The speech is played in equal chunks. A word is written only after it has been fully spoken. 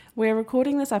We're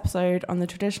recording this episode on the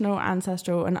traditional,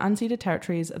 ancestral and unceded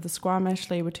territories of the Squamish,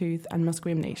 Tsleil-Waututh and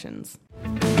Musqueam nations.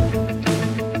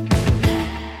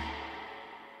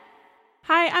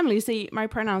 Hi, I'm Lucy. My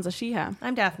pronouns are she, her.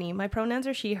 I'm Daphne. My pronouns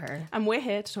are she, her. And we're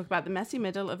here to talk about the messy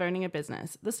middle of owning a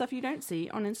business, the stuff you don't see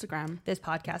on Instagram. This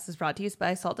podcast is brought to you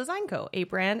by Salt Design Co., a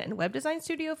brand and web design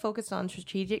studio focused on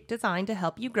strategic design to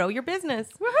help you grow your business.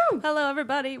 Woohoo! Hello,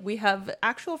 everybody. We have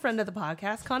actual friend of the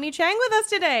podcast, Connie Chang, with us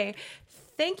today.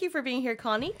 Thank you for being here,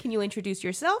 Connie. Can you introduce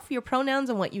yourself, your pronouns,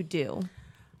 and what you do?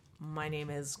 My name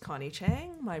is Connie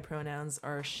Chang. My pronouns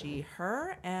are she,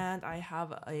 her, and I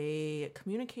have a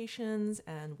communications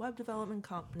and web development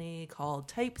company called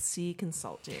Type C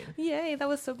Consulting. Yay, that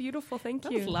was so beautiful. Thank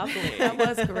you. That was lovely. That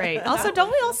was great. Also,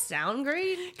 don't we all sound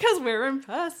great? Because we're in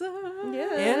person.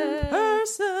 Yeah. In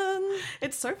person.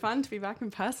 It's so fun to be back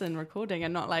in person recording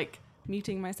and not like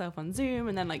muting myself on Zoom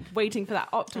and then like waiting for that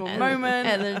optimal moment.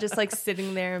 And then just like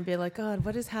sitting there and be like, God,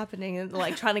 what is happening? And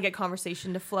like trying to get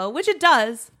conversation to flow, which it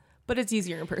does. But it's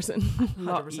easier in person.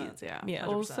 100%. easier. Yeah. 100%.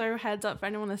 Also, heads up for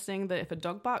anyone listening that if a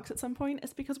dog barks at some point,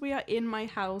 it's because we are in my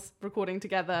house recording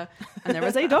together and there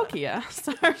is a dog here.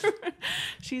 So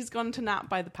she's gone to nap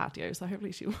by the patio. So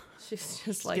hopefully She's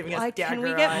just like, giving us why can we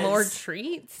dagger get eyes. more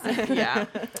treats? yeah,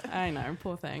 I know.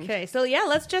 Poor thing. Okay, so yeah,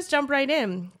 let's just jump right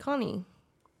in. Connie,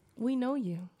 we know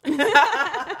you.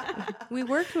 We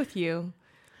worked with you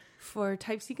for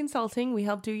Type C Consulting. We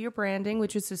helped do your branding,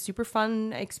 which was a super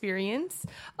fun experience.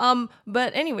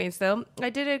 But anyways, though, I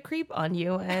did a creep on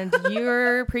you, and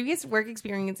your previous work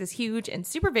experience is huge and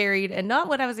super varied and not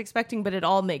what I was expecting, but it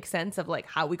all makes sense of like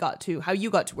how you got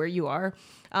to where you are.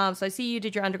 So I see you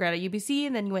did your undergrad at UBC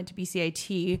and then you went to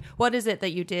BCIT. What is it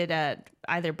that you did at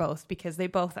either both? Because they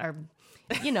both are,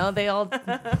 you know, they all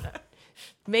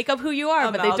make up who you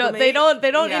are, but they don't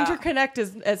Yeah. interconnect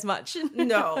as much.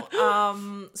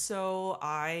 No. So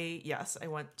I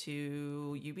went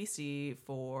to UBC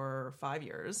for 5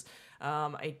 years.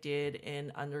 I did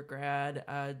an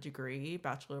undergrad degree,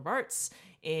 Bachelor of Arts,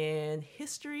 in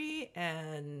history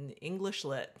and English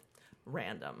lit,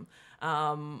 random.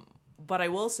 But I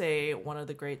will say one of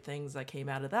the great things that came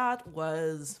out of that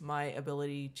was my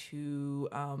ability to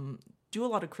do a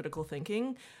lot of critical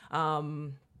thinking.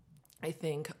 I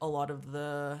think a lot of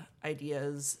the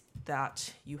ideas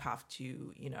that you have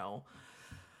to,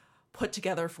 put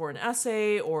together for an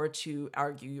essay or to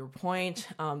argue your point,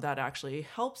 that actually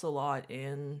helps a lot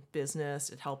in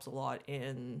business. It helps a lot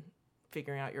in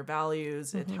figuring out your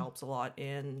values. It helps a lot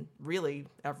in really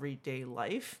everyday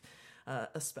life,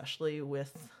 especially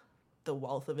with the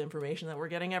wealth of information that we're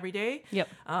getting every day. Yep.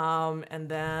 And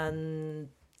then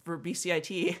for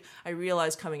BCIT, I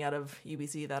realized coming out of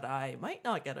UBC that I might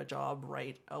not get a job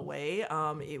right away.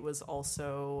 It was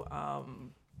also,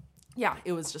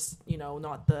 it was just,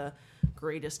 not the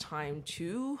greatest time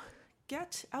to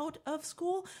get out of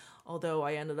school. Although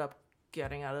I ended up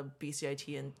getting out of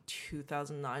BCIT in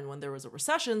 2009 when there was a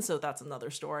recession, so that's another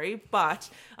story. But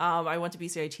I went to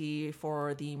BCIT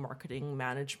for the marketing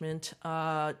management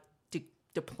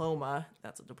diploma.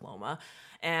 That's a diploma.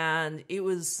 And it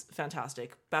was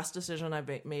fantastic. Best decision I've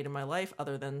made in my life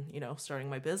other than, starting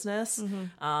my business.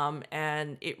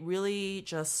 And it really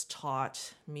just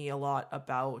taught me a lot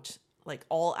about like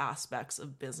all aspects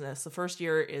of business. The first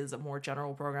year is a more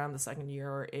general program. The second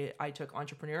year I took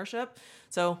entrepreneurship.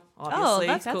 So obviously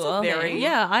that's cool. Very,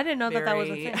 yeah, I didn't know that was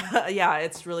a thing. Yeah,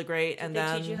 it's really great. And Did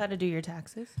then they teach you how to do your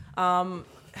taxes?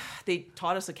 they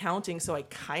taught us accounting, so I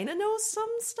kind of know some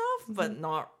stuff, but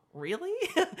not really.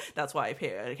 That's why I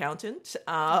pay an accountant.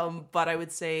 But I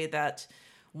would say that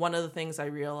one of the things I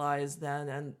realized then,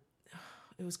 and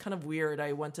it was kind of weird,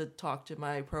 I went to talk to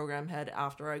my program head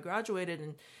after I graduated,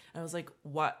 and I was like,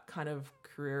 what kind of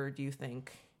career do you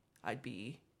think I'd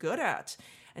be good at?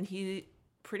 And he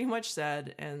pretty much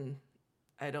said, and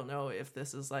I don't know if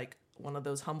this is like one of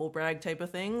those humble brag type of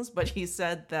things, but he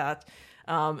said that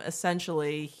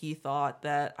essentially he thought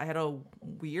that I had a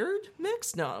weird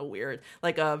mix,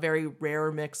 like a very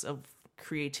rare mix of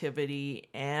creativity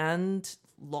and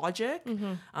logic,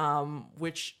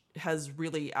 which has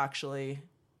really actually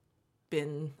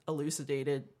been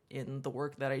elucidated in the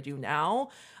work that I do now.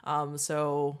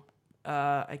 So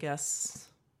I guess,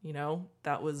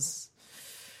 that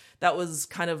was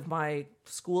kind of my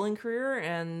schooling career,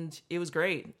 and it was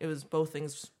great. It was both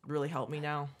things really helped me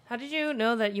now. How did you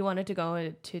know that you wanted to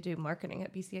go to do marketing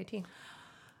at BCIT?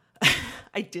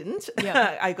 I didn't.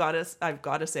 Yeah. I've got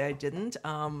to say I didn't.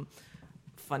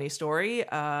 Funny story.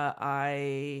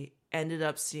 I ended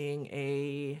up seeing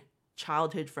a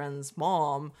childhood friend's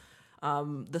mom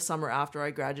the summer after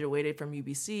I graduated from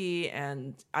UBC,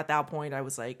 and at that point I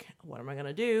was like, what am I going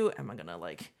to do? Am I going to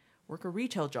work a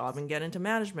retail job and get into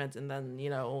management and then,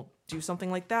 do something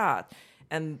like that.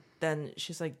 And then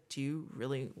she's like, do you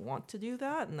really want to do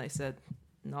that? And I said,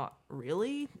 not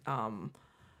really.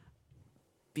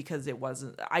 Because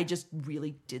I just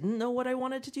really didn't know what I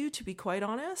wanted to do, to be quite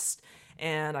honest.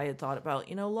 And I had thought about,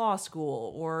 law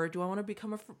school, or do I want to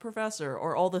become a professor,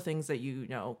 or all the things that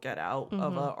get out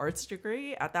of an arts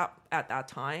degree at that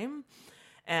time.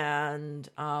 And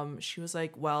she was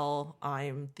like, well,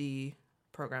 I'm the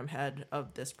program head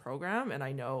of this program, and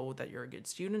I know that you're a good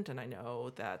student, and I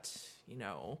know that,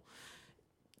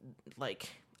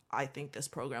 I think this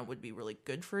program would be really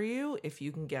good for you if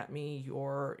you can get me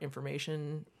your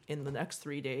information in the next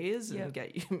 3 days and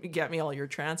get me all your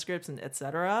transcripts and et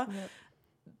cetera.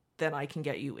 Then I can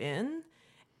get you in.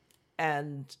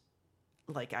 And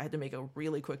I had to make a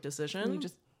really quick decision.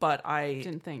 But I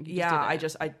didn't think. I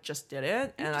just did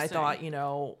it. And I thought,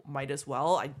 might as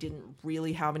well. I didn't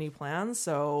really have any plans.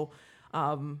 So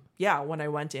when I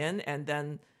went in, and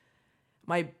then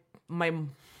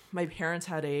my parents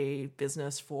had a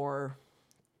business for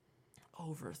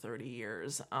over 30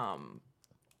 years.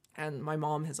 And my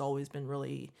mom has always been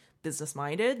really business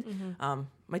minded.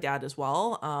 My dad as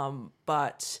well.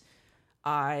 But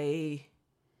I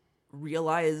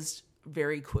realized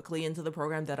very quickly into the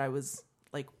program that I was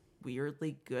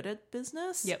weirdly good at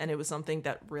business. And it was something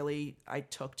that really I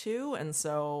took to. And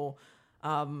so,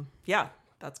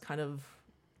 that's kind of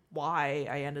why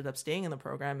I ended up staying in the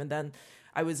program. And then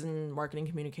I was in marketing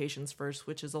communications first,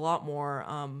 which is a lot more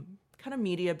kind of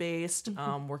media based,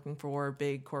 working for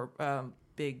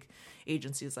big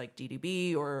agencies like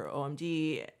DDB or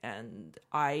OMD. And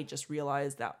I just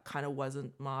realized that kind of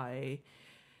wasn't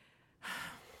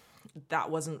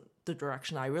the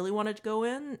direction I really wanted to go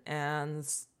in. And,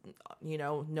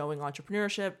 knowing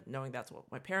entrepreneurship, knowing that's what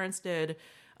my parents did,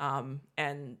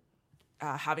 and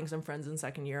having some friends in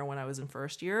second year when I was in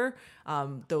first year,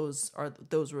 those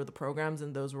were the programs,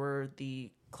 and those were the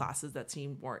classes that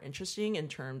seemed more interesting in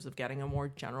terms of getting a more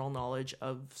general knowledge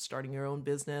of starting your own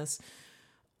business,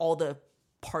 all the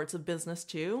parts of business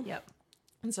too.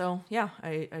 And so,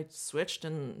 I switched,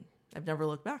 and I've never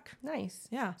looked back. Nice.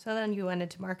 Yeah. So then you went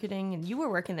into marketing, and you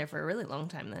were working there for a really long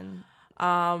time then.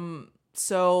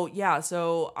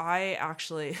 So I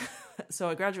actually,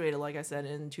 I graduated, like I said,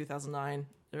 in 2009.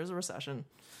 There was a recession.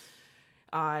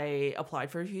 I applied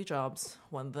for a few jobs.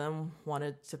 One of them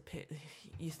wanted to pay,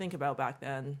 you think about back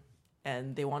then,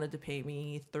 and they wanted to pay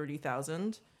me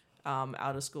 $30,000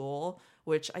 out of school,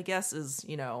 which I guess is,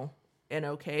 an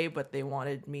okay, but they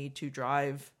wanted me to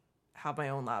drive, have my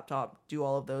own laptop, do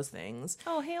all of those things.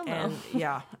 Oh, hell no. And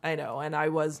yeah, I know. And I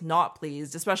was not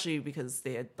pleased, especially because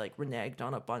they had reneged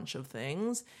on a bunch of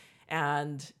things.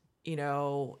 And,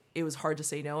 it was hard to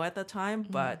say no at the time,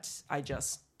 but I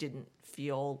just didn't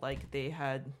feel like they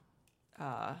had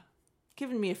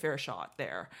given me a fair shot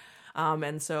there.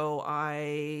 And so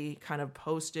I kind of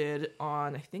posted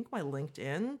on, I think, my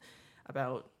LinkedIn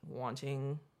about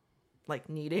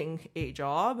needing a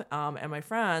job. And my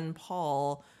friend,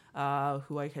 Paul,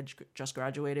 who I had just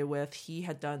graduated with, he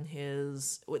had done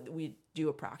we do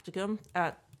a practicum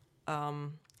at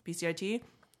BCIT.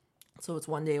 So it's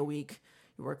 1 day a week.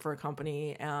 You work for a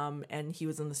company. And he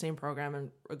was in the same program,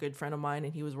 and a good friend of mine,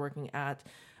 and he was working at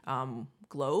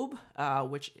Globe,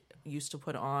 which used to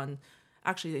put on,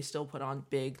 actually they still put on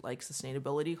big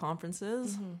sustainability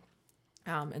conferences,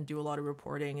 and do a lot of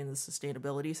reporting in the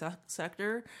sustainability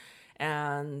sector.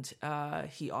 And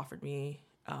he offered me,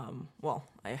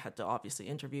 I had to obviously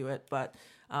interview it, but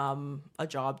a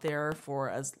job there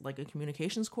as a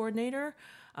communications coordinator.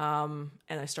 And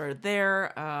I started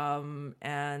there,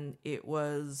 and it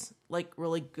was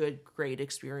really good, great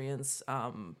experience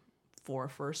for a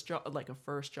first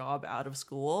job out of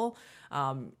school.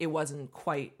 It wasn't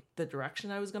quite the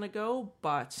direction I was going to go,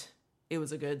 but it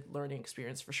was a good learning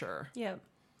experience for sure. Yeah,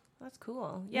 that's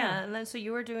cool. Yeah, and then so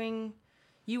you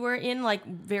were in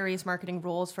various marketing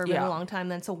roles for a really long time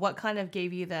then. So what kind of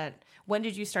gave you that? When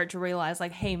did you start to realize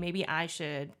hey, maybe I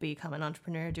should become an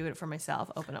entrepreneur, do it for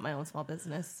myself, open up my own small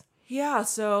business? Yeah.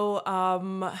 So,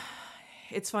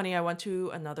 it's funny. I went to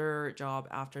another job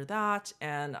after that,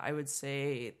 and I would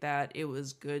say that it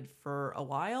was good for a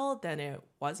while. Then it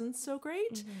wasn't so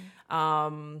great.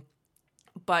 But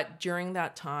during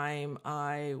that time,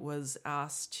 I was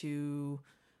asked to,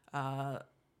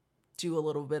 do a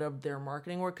little bit of their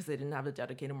marketing work because they didn't have a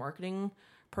dedicated marketing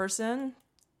person.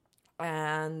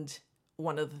 And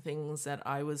one of the things that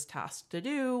I was tasked to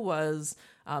do was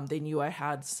they knew I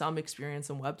had some experience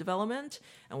in web development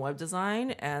and web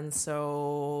design. And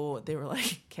so they were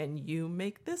like, can you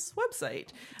make this website?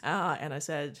 And I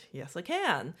said, yes, I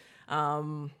can.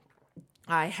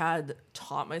 I had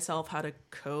taught myself how to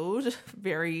code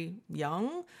very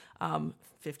young,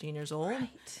 15 years old,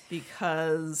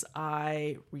 because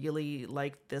I really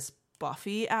liked this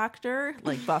Buffy actor,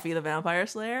 like Buffy the Vampire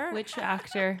Slayer. Which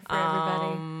actor for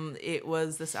everybody? It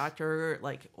was this actor,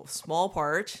 like small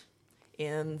part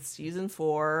in season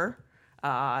 4.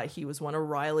 He was one of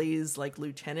Riley's like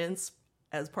lieutenants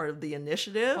as part of the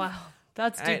initiative. Wow,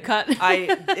 that's deep cut.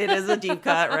 It is a deep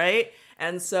cut, right?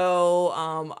 And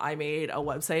so I made a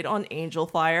website on Angel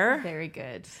Fire. Very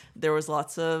good. There was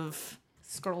lots of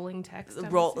Scrolling text.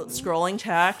 scrolling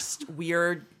text,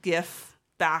 weird GIF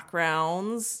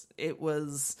backgrounds. It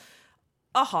was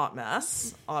a hot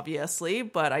mess, obviously,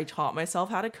 but I taught myself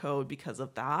how to code because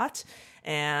of that.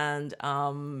 And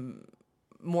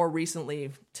more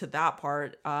recently to that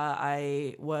part,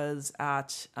 I was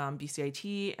at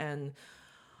BCIT, and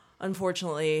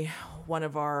unfortunately, one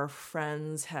of our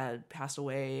friends had passed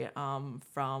away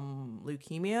from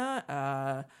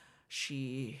leukemia.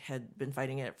 She had been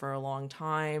fighting it for a long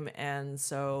time, and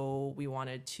so we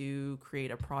wanted to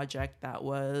create a project that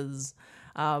was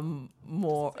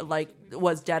more like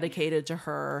was dedicated to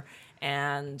her,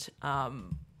 and they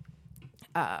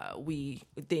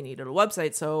needed a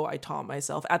website, so I taught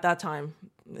myself at that time,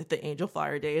 the Angel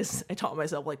Flyer days, I taught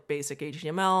myself like basic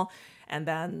HTML, and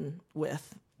then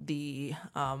with the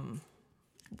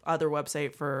other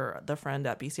website for the friend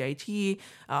at BCIT,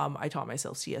 I taught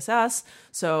myself CSS.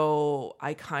 So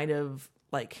I kind of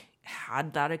like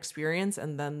had that experience,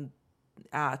 and then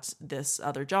at this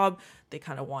other job, they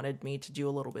kind of wanted me to do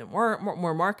a little bit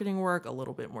more marketing work, a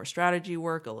little bit more strategy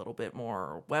work, a little bit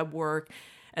more web work.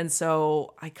 And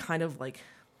so I kind of like,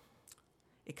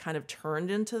 it kind of turned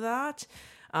into that.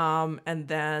 And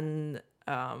then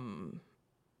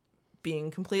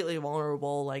being completely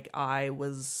vulnerable, like I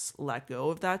was let go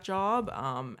of that job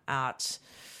at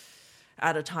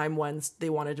a time when they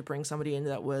wanted to bring somebody in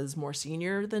that was more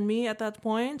senior than me at that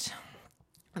point,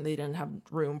 and they didn't have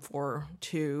room for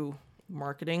 2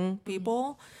 marketing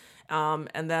people.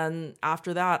 And then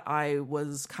after that, I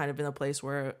was kind of in a place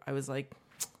where I was like,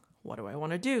 what do I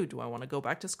want to do? Do I want to go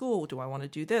back to school? Do I want to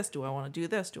do this? Do I want to do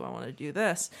this? Do I want to do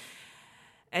this?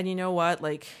 And you know what?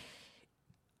 Like,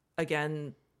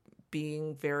 again,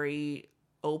 being very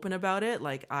open about it,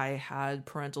 like I had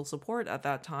parental support at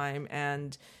that time,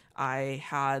 and I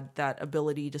had that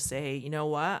ability to say, you know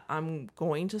what, I'm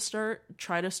going to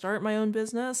try to start my own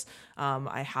business.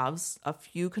 I have a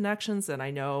few connections that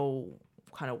I know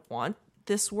kind of want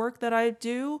this work that I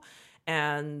do.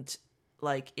 And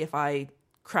like, if I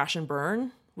crash and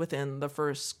burn within the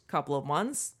first couple of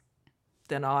months,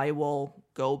 then I will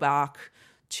go back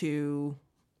to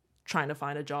trying to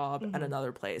find a job at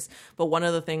another place. But one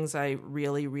of the things I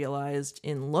really realized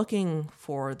in looking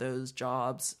for those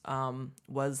jobs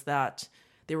was that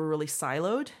they were really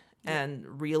siloed,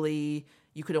 and really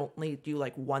you could only do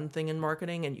like one thing in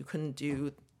marketing, and you couldn't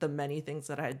do the many things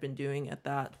that I had been doing at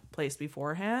that place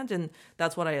beforehand. And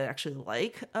that's what I actually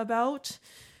like about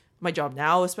my job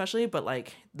now, especially, but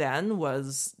like then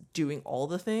was doing all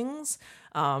the things.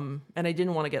 And I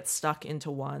didn't want to get stuck into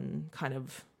one kind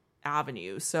of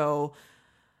avenue. So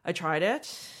I tried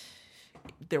it.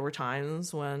 There were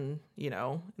times when, you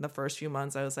know, in the first few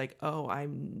months I was like, oh,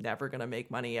 I'm never going to make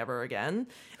money ever again.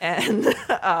 And,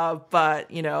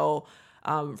 but you know,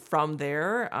 from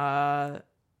there,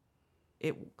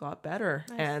 it got better.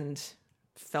 Nice. And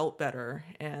felt better.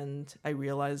 And I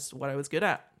realized what I was good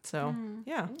at. So,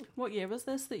 yeah. What year was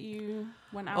this that you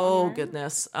went out? Oh,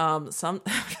 goodness.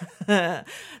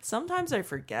 Sometimes I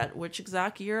forget which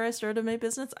exact year I started my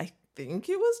business. I think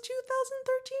it was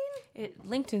 2013.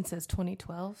 LinkedIn says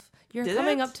 2012. You're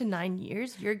coming up to 9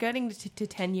 years. You're getting to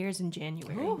 10 years in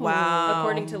January. Ooh. Wow.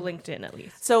 According to LinkedIn, at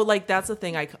least. So, like, that's the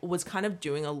thing. I was kind of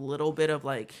doing a little bit of,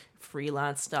 like,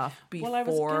 freelance stuff before. Well, I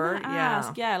was going to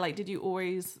ask, like, did you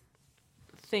always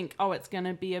think, oh, it's going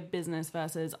to be a business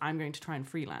versus I'm going to try and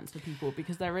freelance for people?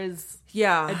 Because there is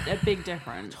a big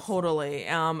difference. Totally.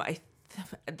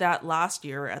 That last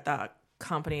year at that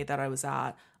company that I was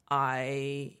at,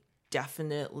 I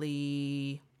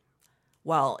definitely,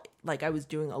 well, like I was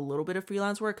doing a little bit of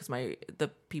freelance work because the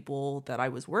people that I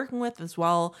was working with as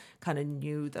well kind of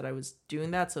knew that I was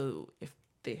doing that. So if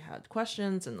they had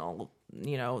questions and all,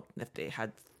 you know, if they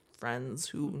had friends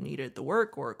who needed the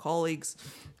work or colleagues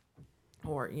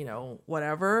or, you know,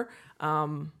 whatever,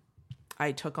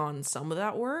 I took on some of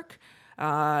that work.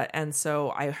 And so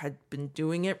I had been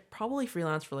doing it probably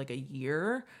freelance for like a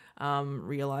year,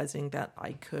 realizing that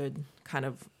I could kind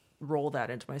of roll that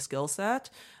into my skill set.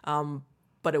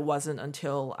 But it wasn't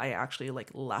until I actually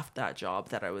like left that job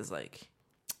that I was like,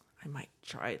 I might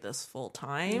try this full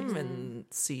time and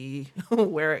see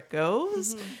where it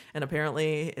goes. And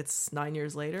apparently it's 9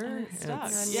 years later. And it's stuck.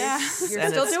 It's- Yeah. You're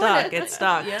and still it's doing stuck. it. It's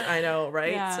stuck. Yeah. I know,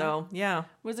 right? Yeah. So yeah,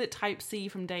 Was it type C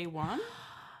from day one?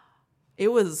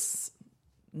 it was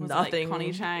Was nothing. it like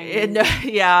Connie Chang?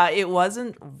 It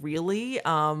wasn't really.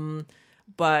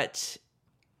 But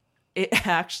it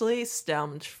actually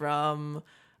stemmed from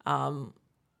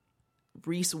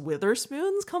Reese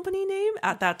Witherspoon's company name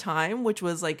at that time, which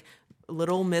was like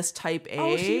Little Miss Type A.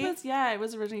 Oh, she was, it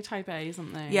was originally type A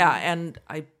something. Yeah, and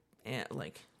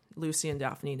like Lucy and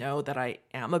Daphne know that I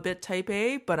am a bit type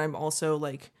A, but I'm also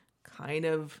like kind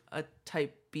of a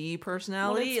type B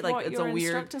personality. Well, like what it's your a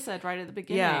weird. instructor said right at the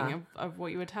beginning of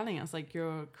what you were telling us. Like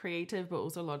you're creative but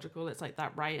also logical. It's like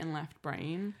that right and left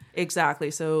brain.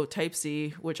 Exactly. So type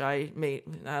C, which I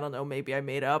don't know, maybe I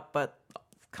made up, but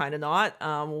kind of not,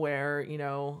 where,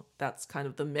 that's kind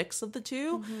of the mix of the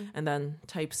two. And then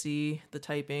type C, the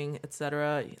typing,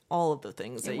 etc., all of the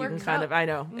things that you can kind of, I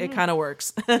know, it kind of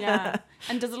works. Yeah.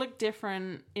 And does it look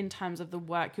different in terms of the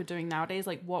work you're doing nowadays?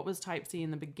 Like what was type C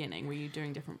in the beginning? Were you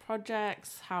doing different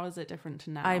projects? How is it different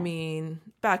to now? I mean,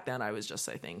 back then I was just,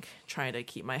 I think, trying to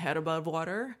keep my head above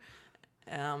water.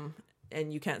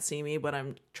 And you can't see me, but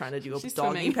I'm trying to do a She's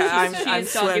doggy swimming. I'm She's doggy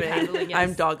swimming. paddling, yes.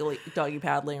 I'm doggy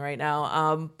paddling right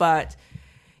now. But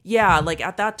yeah, like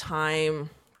at that time,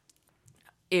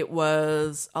 it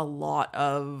was a lot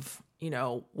of,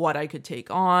 what I could take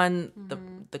on,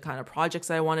 the kind of projects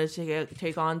I wanted to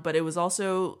take on. But it was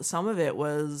also, some of it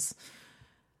was,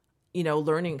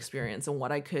 learning experience and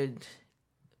what I could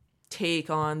take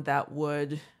on that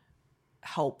would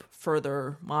help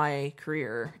further my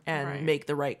career and make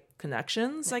the right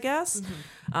connections, I guess.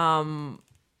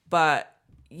 But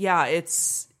yeah,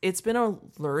 it's been a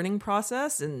learning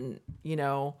process, and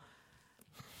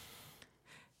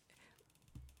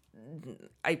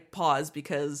I pause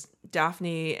because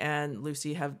Daphne and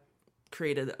Lucy have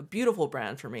created a beautiful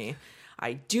brand for me.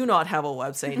 I do not have a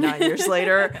website 9 years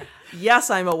later. Yes,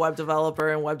 I'm a web developer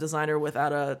and web designer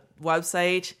without a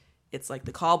website. It's like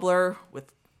the cobbler with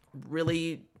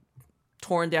really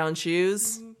torn down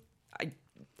shoes.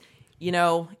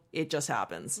 It just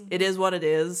happens. It is what it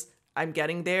is. I'm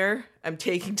getting there. I'm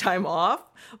taking time off,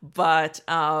 but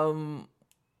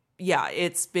yeah,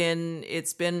 it's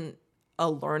been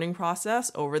a learning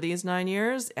process over these 9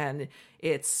 years, and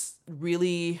it's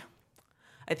really,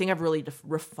 I think I've really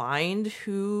refined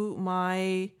who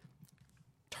my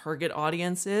target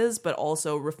audience is, but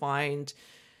also refined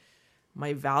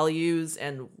my values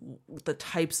and the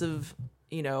types of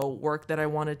work that I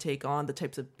want to take on, the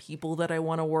types of people that I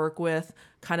want to work with,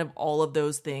 kind of all of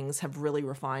those things have really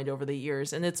refined over the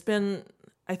years. And it's been,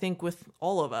 I think with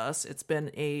all of us, it's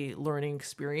been a learning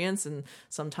experience, and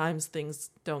sometimes things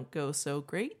don't go so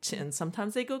great and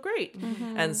sometimes they go great.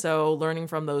 And so learning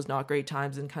from those not great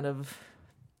times and kind of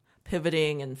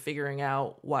pivoting and figuring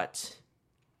out what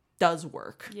does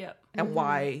work and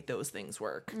why those things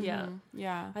work.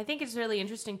 Yeah. I think it's really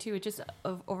interesting too. It just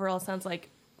overall sounds like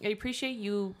I appreciate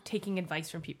you taking advice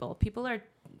from people. People are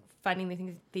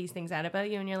finding these things out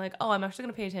about you, and you're like, oh, I'm actually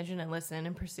going to pay attention and listen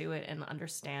and pursue it and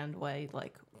understand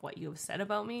what you have said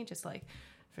about me. Just like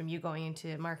from you going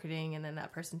into marketing and then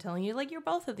that person telling you like you're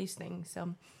both of these things. So,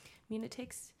 I mean, it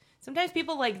takes. Sometimes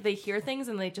people like they hear things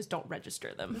and they just don't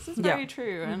register them. This is very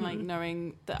true, and like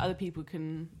knowing that other people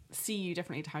can see you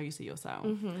differently to how you see yourself.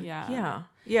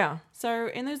 Yeah. So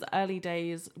in those early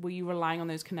days, were you relying on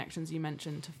those connections you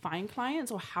mentioned to find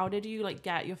clients, or how did you like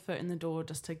get your foot in the door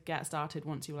just to get started?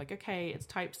 Once you were like, okay, it's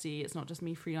type C, it's not just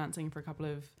me freelancing for a couple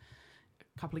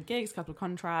of gigs, couple of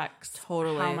contracts.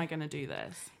 Totally. How am I going to do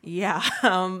this? Yeah.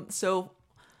 So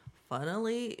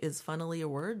funnily a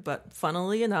word, but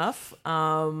funnily enough,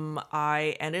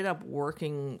 I ended up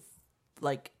working,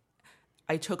 like,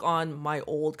 I took on my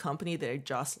old company that I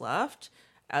just left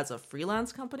as a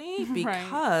freelance company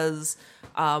because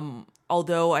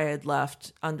although I had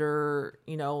left under,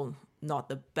 not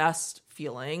the best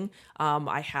feeling,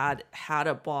 I had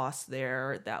a boss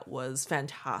there that was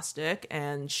fantastic,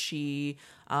 and she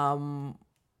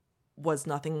was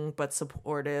nothing but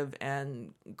supportive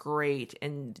and great,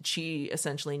 and she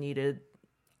essentially needed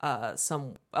a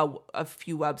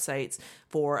few websites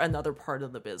for another part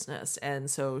of the business, and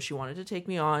so she wanted to take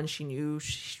me on. She knew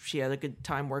she had a good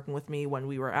time working with me when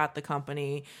we were at the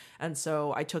company, and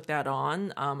so I took that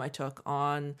on. I took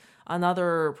on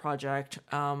another project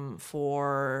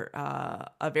for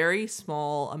a very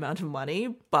small amount of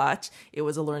money, but it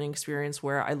was a learning experience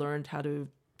where I learned how to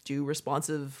do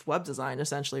responsive web design,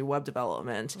 essentially web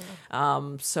development.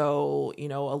 So,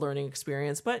 a learning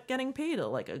experience, but getting paid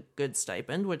a good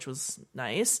stipend, which was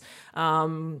nice.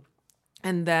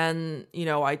 And then,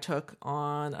 I took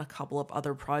on a couple of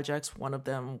other projects, one of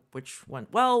them which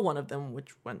went well, one of them which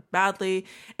went badly.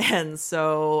 And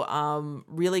so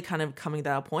really kind of coming to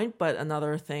that point. But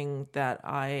another thing that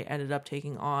I ended up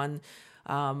taking on,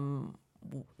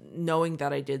 knowing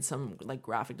that I did some like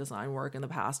graphic design work in the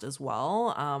past as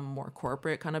well, more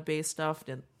corporate kind of based stuff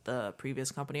in the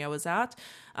previous company I was at.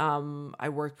 I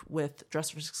worked with Dress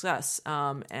for Success,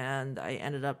 and I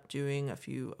ended up doing a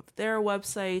few of their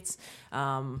websites,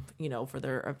 for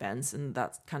their events and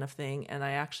that kind of thing. And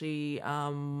I actually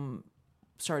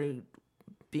started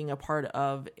being a part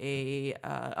of a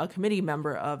committee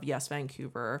member of Yes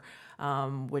Vancouver,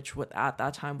 which at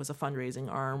that time was a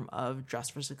fundraising arm of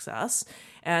Dress for Success.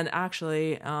 And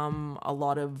actually, a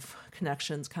lot of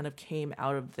connections kind of came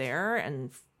out of there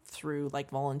and through like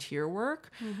volunteer work.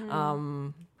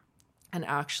 And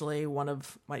actually one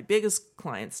of my biggest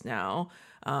clients now,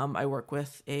 I work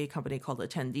with a company called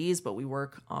Attendees, but we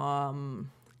work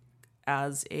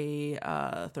as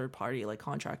a third party like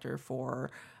contractor for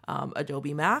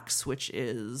Adobe Max, which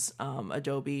is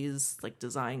Adobe's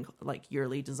like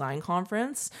yearly design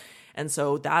conference. And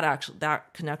so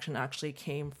that connection actually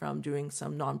came from doing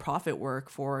some nonprofit work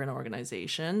for an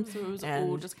organization. So it was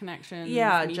all just connections.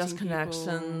 Yeah, meeting just people.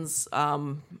 connections,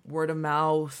 word of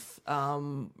mouth,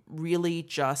 really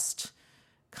just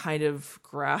kind of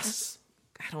I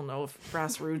don't know if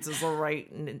grassroots is the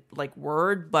right like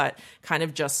word, but kind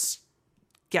of just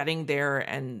getting there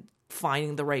and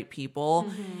finding the right people.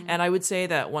 And I would say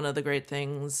that one of the great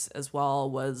things as well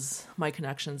was my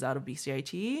connections out of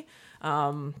BCIT.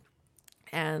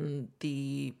 And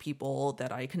the people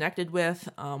that I connected with,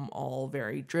 all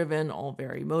very driven, all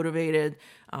very motivated,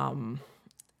 had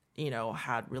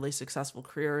really successful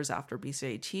careers after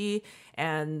BCIT,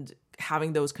 and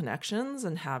having those connections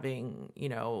and having,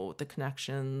 the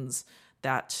connections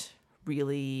that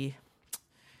really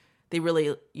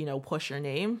push your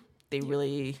name. They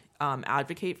really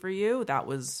advocate for you. That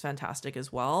was fantastic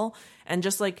as well. And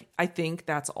just like, I think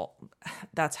that's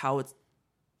how it's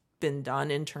been done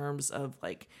in terms of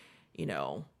like,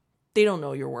 they don't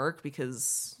know your work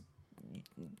because,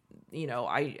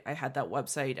 I had that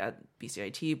website at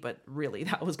BCIT, but really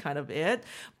that was kind of it.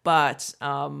 But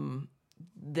them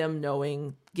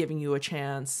knowing, giving you a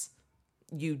chance,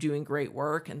 you doing great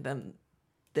work, and then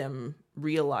them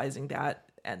realizing that,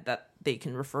 and that they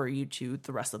can refer you to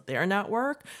the rest of their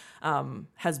network,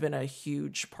 has been a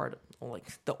huge part of, like,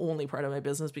 the only part of my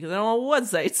business, because I don't have a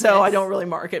website, so yes. I don't really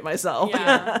market myself.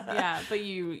 Yeah, but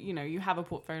you have a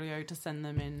portfolio to send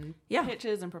them in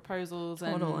pitches and proposals,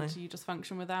 totally. And you just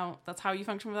function that's how you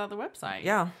function without the website.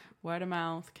 Yeah. Word of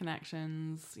mouth,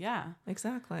 connections,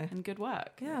 exactly, and good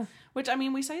work. Yeah, which, I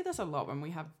mean, we say this a lot when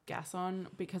we have guests on,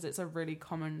 because it's a really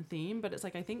common theme, but it's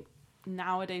like, I think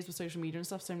nowadays with social media and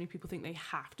stuff, so many people think they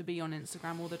have to be on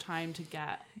Instagram all the time to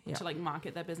get to like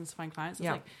market their business, to find clients. It's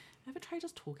like, ever try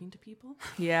just talking to people?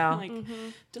 Yeah. Like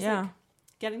just like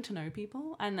getting to know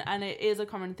people, and it is a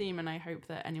common theme. And I hope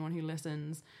that anyone who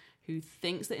listens who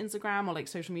thinks that Instagram or like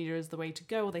social media is the way to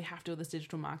go, or they have to do this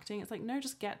digital marketing, it's like, no,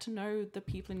 just get to know the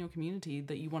people in your community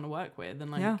that you want to work with,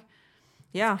 and like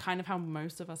it's kind of how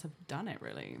most of us have done it,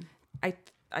 really.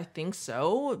 I think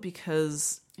so,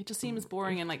 because it just seems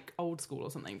boring and like old school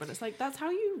or something, but it's like, that's how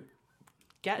you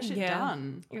get shit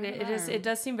done. It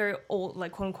does seem very old,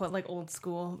 like quote unquote, like old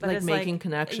school, but like it's making like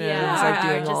connections, like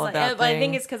doing all of that. I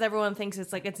think it's because everyone thinks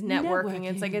it's like it's networking.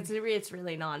 It's like it's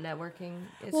really not networking.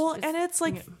 And it's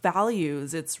like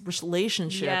values, it's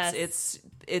relationships. Yes.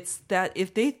 It's that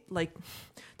if they, like,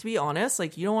 to be honest,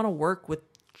 like, you don't want to work with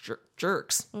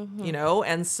jerks,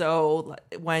 and so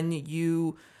when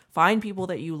you find people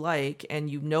that you like, and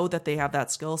you know that they have that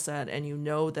skill set, and you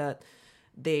know that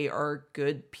they are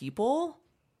good people,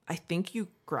 I think you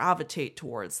gravitate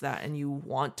towards that, and you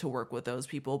want to work with those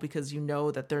people because you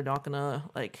know that they're not gonna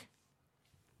like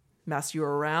mess you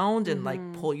around and like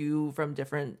pull you from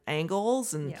different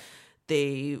angles, and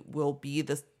they will be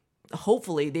this.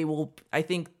 Hopefully, they will. I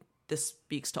think this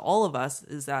speaks to all of us,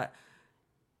 is that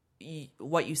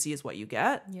what you see is what you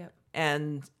get. Yep.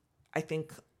 And I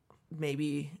think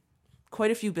maybe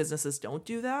quite a few businesses don't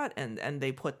do that, and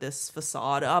they put this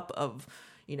facade up of,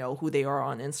 who they are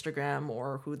on Instagram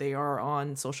or who they are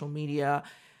on social media,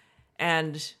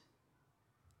 and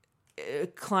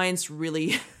clients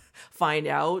really find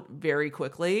out very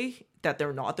quickly that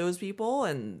they're not those people,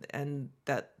 and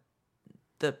that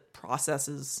the process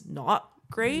is not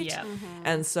great. Yeah.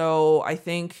 And so I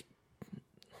think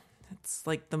it's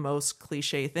like the most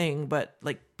cliche thing, but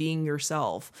like being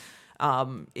yourself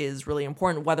is really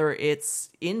important, whether it's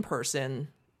in person,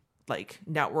 like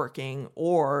networking,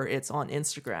 or it's on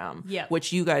Instagram, Yeah.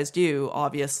 which you guys do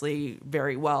obviously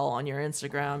very well on your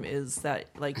Instagram, is that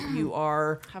like you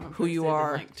are Haven't who you posted in,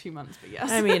 are. like 2 months, but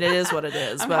yes. I mean, it is what it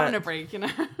is. I'm but having a break, you know.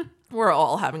 we're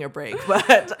all having a break,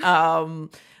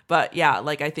 but yeah,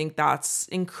 like I think that's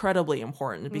incredibly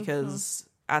important because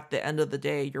at the end of the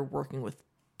day, you're working with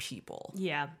people.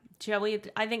 Yeah. Shall we?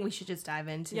 I think we should just dive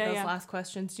into those last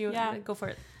questions. Do you go for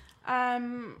it?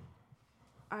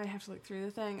 I have to look through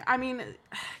the thing. I mean,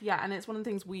 yeah, and it's one of the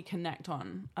things we connect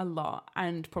on a lot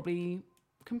and probably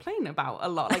complain about a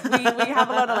lot. Like we have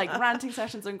a lot of like ranting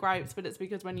sessions and gripes, but it's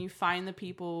because when you find the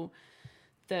people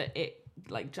that it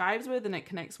like jives with and it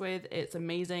connects with, it's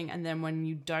amazing. And then when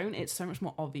you don't, it's so much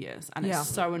more obvious and it's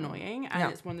so annoying.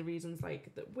 And it's one of the reasons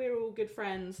like that we're all good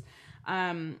friends.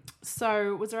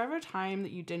 So was there ever a time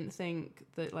that you didn't think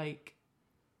that like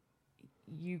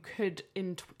you could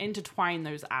intertwine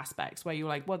those aspects where you're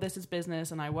like, well, this is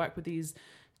business and I work with these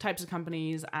types of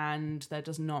companies and they're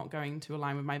just not going to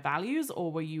align with my values? Or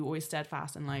were you always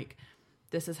steadfast and like,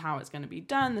 this is how it's going to be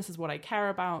done, this is what I care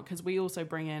about? Because we also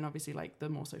bring in obviously like the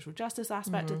more social justice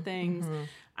aspect of things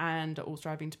and are all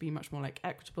striving to be much more like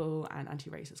equitable and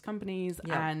anti-racist companies.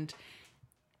 And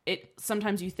it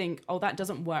sometimes you think, oh, that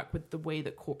doesn't work with the way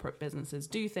that corporate businesses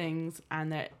do things,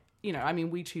 and that, you know, I mean,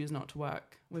 we choose not to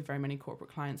work with very many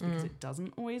corporate clients because it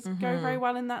doesn't always go very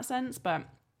well in that sense. But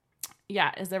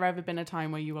yeah, has there ever been a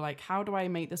time where you were like, how do I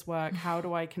make this work? How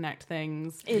do I connect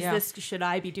things? Should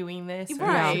I be doing this? Or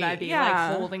Right. should I be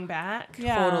like holding back?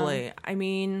 Yeah. Totally. I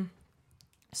mean,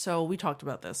 so we talked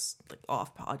about this like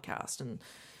off podcast,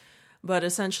 but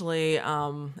essentially,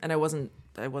 and I wasn't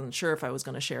sure if I was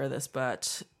going to share this,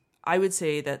 but I would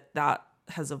say that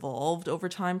has evolved over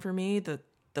time for me. The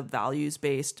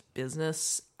values-based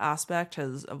business aspect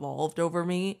has evolved over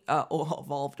time.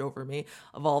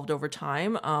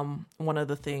 One of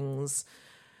the things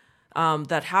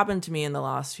that happened to me in the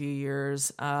last few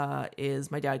years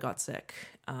is my dad got sick.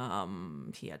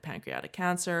 He had pancreatic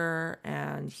cancer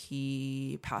and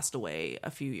he passed away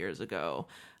a few years ago.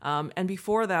 And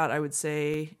before that, I would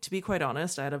say, to be quite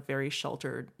honest, I had a very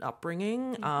sheltered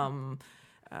upbringing.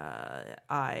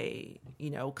 I,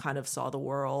 kind of saw the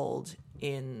world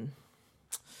in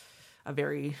a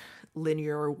very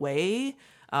linear way.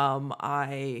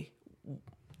 I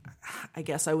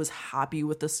guess I was happy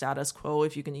with the status quo,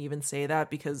 if you can even say that,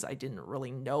 because I didn't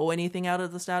really know anything out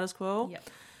of the status quo. Yep.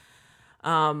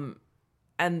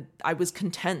 And I was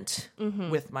content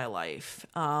with my life.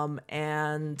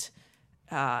 And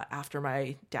after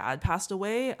my dad passed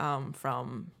away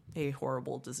from a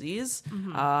horrible disease,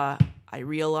 I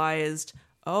realized,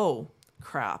 oh,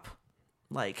 crap,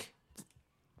 like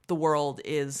the world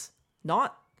is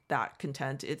not that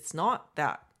content. It's not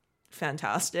that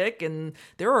fantastic. And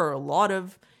there are a lot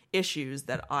of issues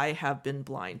that I have been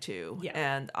blind to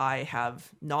and I have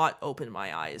not opened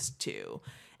my eyes to.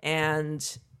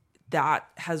 And that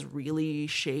has really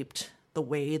shaped the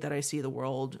way that I see the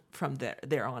world from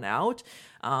there on out.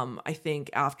 I think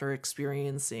after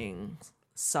experiencing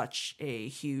such a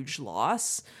huge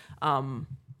loss,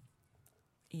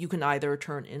 you can either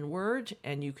turn inward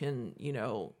and you can,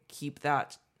 keep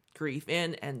that grief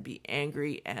in and be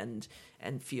angry and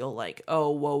feel like,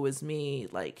 oh, woe is me.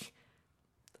 Like,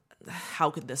 how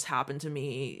could this happen to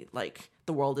me? Like,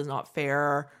 the world is not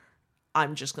fair.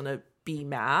 I'm just going to be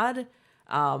mad,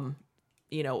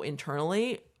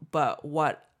 internally. But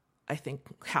what I think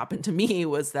happened to me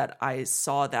was that I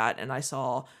saw that and I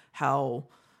saw how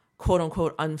quote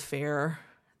unquote unfair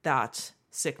that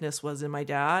sickness was in my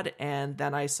dad. And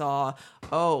then I saw,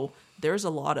 oh, there's a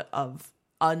lot of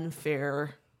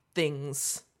unfair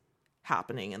things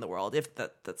happening in the world, if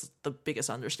that's the biggest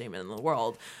understatement in the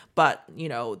world. But,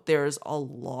 there's a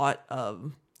lot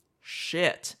of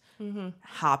shit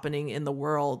happening in the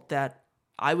world that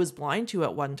I was blind to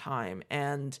at one time.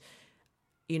 And,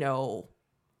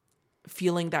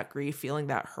 feeling that grief, feeling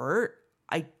that hurt,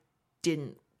 I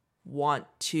didn't want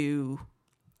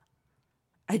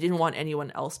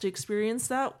anyone else to experience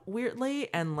that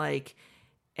weirdly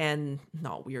and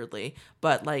not weirdly,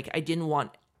 but like I didn't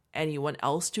want anyone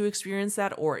else to experience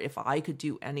that, or if I could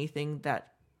do anything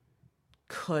that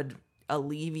could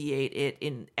alleviate it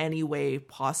in any way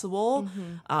possible,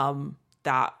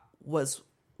 that was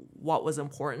what was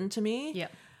important to me. Yeah.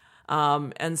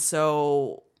 And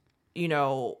so,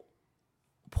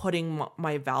 putting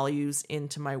my values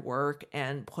into my work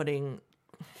and putting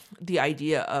the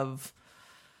idea of,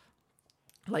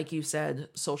 like you said,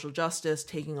 social justice,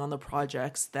 taking on the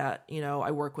projects that,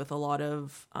 I work with a lot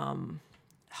of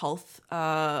health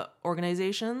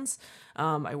organizations.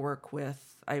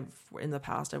 I've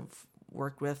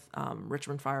worked with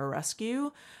Richmond Fire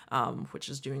Rescue, which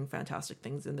is doing fantastic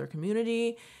things in their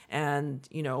community, and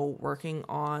working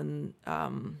on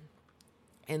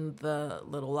in the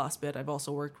little last bit, I've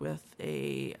also worked with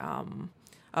a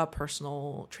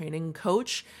personal training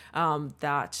coach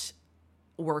that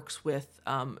works with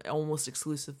almost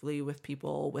exclusively with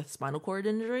people with spinal cord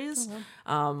injuries.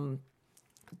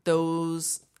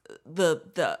 Those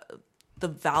the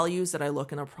values that I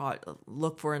look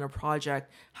for in a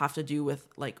project have to do with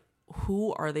like,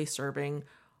 who are they serving,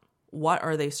 what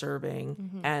are they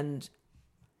serving, and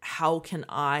how can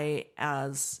I,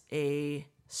 as a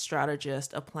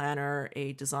strategist, a planner,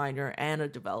 a designer, and a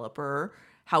developer,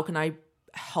 how can I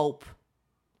help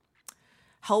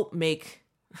make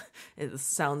it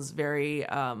sounds very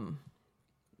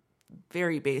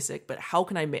very basic, but how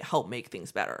can I help make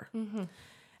things better?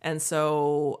 And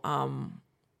so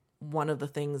one of the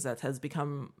things that has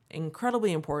become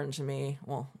incredibly important to me,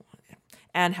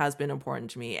 and has been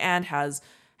important to me, and has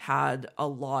had a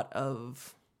lot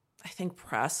of, I think,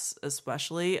 press,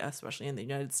 especially in the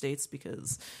United States,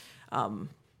 because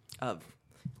of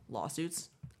lawsuits,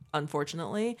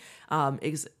 unfortunately,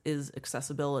 is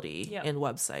accessibility in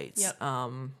websites.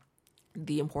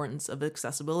 The importance of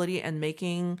accessibility and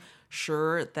making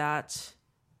sure that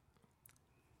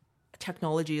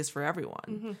technology is for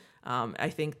everyone. I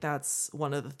think that's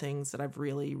one of the things that I've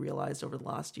really realized over the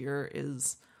last year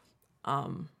is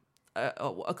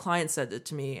a client said it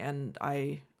to me, and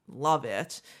I love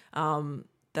it,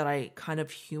 that I kind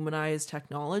of humanize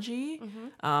technology.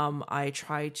 I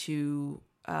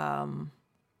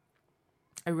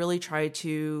really try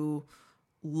to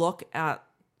look at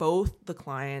both the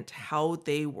client, how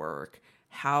they work,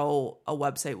 how a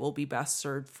website will be best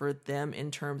served for them in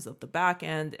terms of the back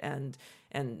end, and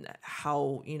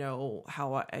how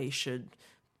how I should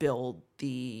build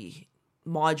the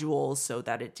modules so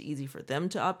that it's easy for them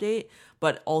to update,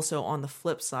 but also on the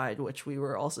flip side, which we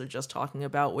were also just talking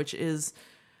about, which is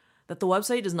that the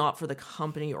website is not for the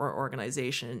company or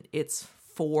organization, it's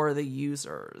for the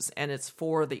users and it's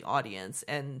for the audience.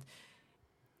 And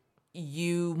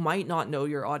you might not know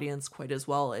your audience quite as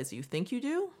well as you think you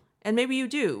do. And maybe you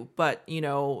do, but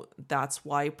that's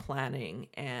why planning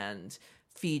and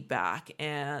feedback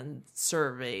and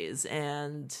surveys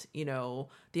and,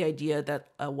 the idea that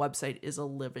a website is a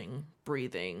living,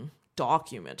 breathing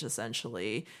document,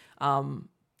 essentially,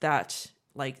 that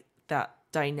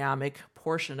dynamic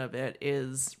portion of it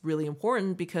is really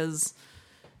important, because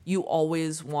you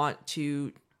always want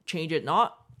to change it,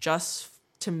 not just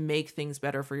to make things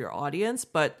better for your audience,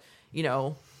 but,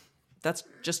 that's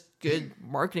just good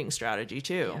marketing strategy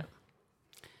too.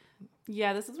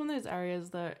 Yeah, this is one of those areas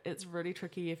that it's really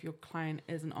tricky if your client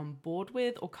isn't on board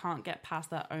with or can't get past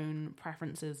their own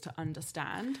preferences to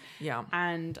understand. Yeah.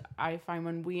 And I find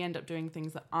when we end up doing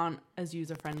things that aren't as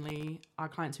user-friendly, our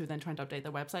clients who are then trying to update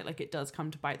their website, like, it does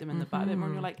come to bite them in the butt a bit more.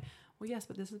 And you're like, well, yes,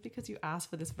 but this is because you asked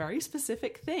for this very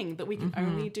specific thing that we can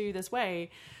only do this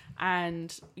way.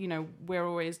 And, we're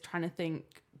always trying to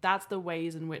think that's the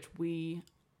ways in which we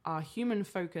are human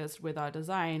focused with our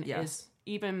design, is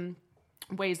even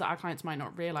ways that our clients might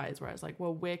not realize, where it's like,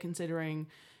 well, we're considering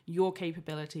your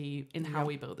capability in how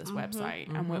we build this website.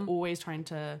 And we're always trying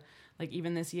to, like,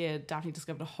 even this year, Daphne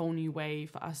discovered a whole new way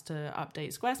for us to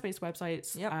update Squarespace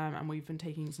websites. And we've been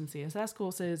taking some CSS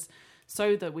courses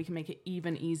so that we can make it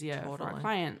even easier for our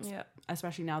clients,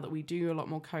 especially now that we do a lot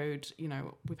more code.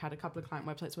 We've had a couple of client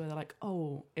websites where they're like,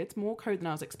 oh, it's more code than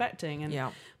I was expecting.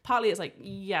 And partly it's like,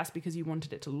 yes, because you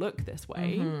wanted it to look this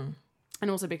way. And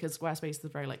also because Squarespace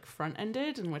is very like front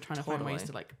ended, and we're trying to find ways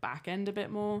to like back end a bit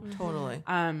more.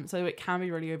 So it can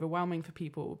be really overwhelming for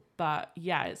people. But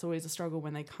yeah, it's always a struggle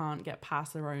when they can't get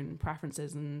past their own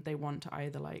preferences and they want to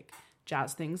either like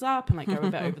jazz things up and like go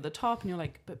a bit over the top. And you're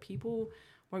like, but people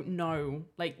won't know,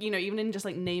 like, even in just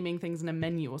like naming things in a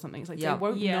menu or something, it's like they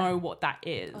won't know what that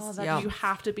is. You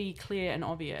have to be clear and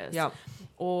obvious.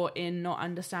 Or in not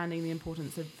understanding the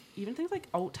importance of even things like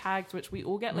alt tags, which we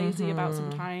all get lazy about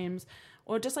sometimes,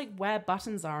 or just like where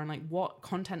buttons are and like what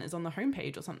content is on the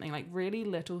homepage or something, like really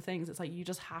little things. It's like you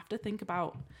just have to think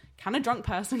about, can a drunk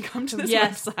person come to this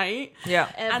website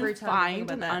and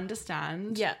find and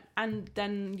understand, and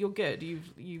then you're good.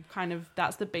 You've kind of,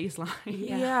 that's the baseline.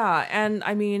 And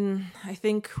I mean, I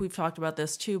think we've talked about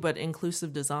this too, but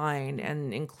inclusive design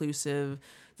and inclusive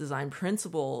design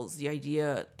principles, the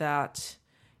idea that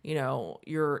your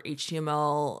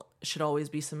HTML should always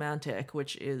be semantic,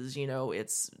 which is,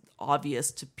 it's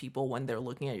obvious to people when they're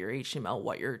looking at your HTML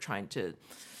what you're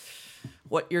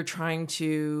trying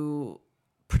to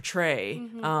portray,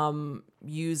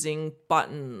 using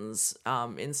buttons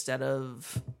instead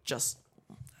of just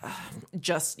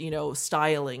just,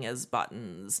 styling as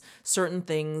buttons, certain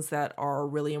things that are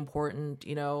really important,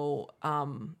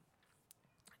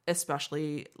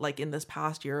 especially like in this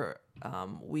past year,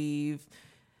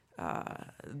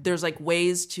 there's like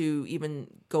ways to even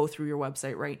go through your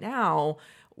website right now,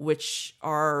 which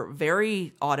are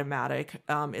very automatic.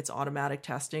 It's automatic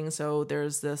testing. So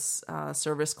there's this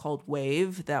service called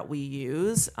Wave that we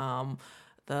use,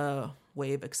 the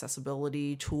Wave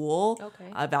accessibility tool,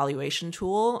 evaluation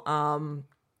tool.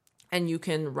 And you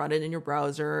can run it in your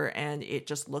browser, and it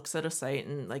just looks at a site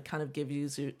and like kind of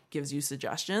gives you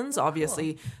suggestions.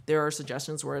 Obviously, there are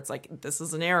suggestions where it's like, this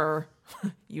is an error,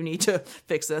 you need to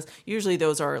fix this. Usually,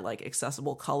 those are like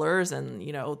accessible colors, and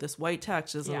this white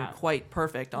text isn't quite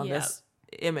perfect on this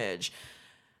image.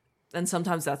 And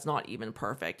sometimes that's not even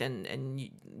perfect, and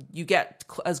you get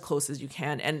as close as you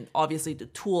can. And obviously, the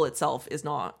tool itself is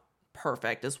not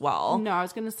perfect as well. No, I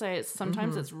was going to say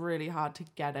sometimes it's really hard to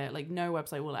get it. Like no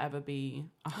website will ever be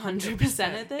 100%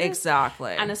 at this.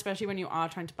 Exactly. And especially when you are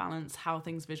trying to balance how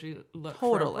things visually look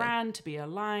for a brand to be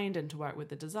aligned and to work with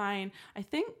the design. I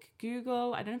think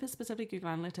Google, I don't know if it's specifically Google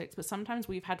Analytics, but sometimes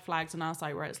we've had flags on our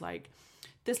site where it's like,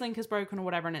 this link is broken or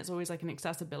whatever, and it's always like an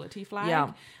accessibility flag.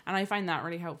 Yeah. And I find that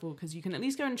really helpful because you can at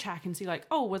least go and check and see like,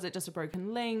 oh, was it just a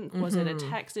broken link? Was it a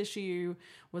text issue?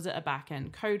 Was it a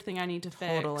back-end code thing I need to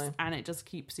fix? And it just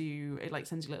keeps you, it like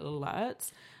sends you little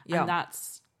alerts. Yeah. And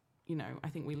that's, I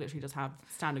think we literally just have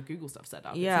standard Google stuff set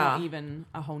up. Yeah. It's not even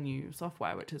a whole new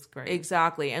software, which is great.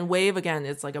 Exactly. And Wave, again,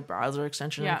 it's like a browser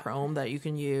extension in Chrome that you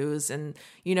can use. And,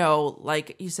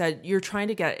 like you said, you're trying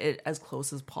to get it as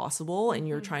close as possible, and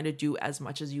you're trying to do as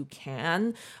much as you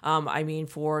can. I mean,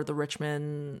 for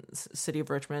the City of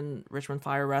Richmond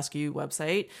Fire Rescue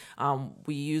website,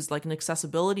 we used like an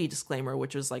accessibility disclaimer,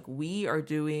 which is like, we are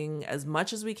doing as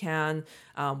much as we can.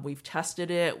 We've tested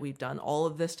it. We've done all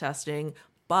of this testing.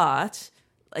 But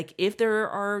like, if there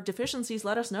are deficiencies,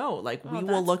 let us know. Like, we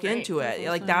will look into it.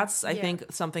 Like, that's, I think,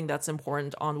 something that's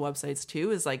important on websites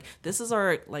too, is like, this is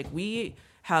our, like, we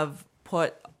have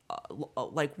put,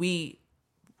 like, we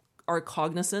are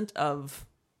cognizant of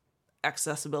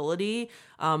accessibility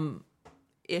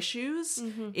issues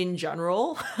in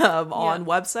general on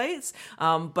websites.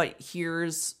 But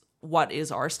here's what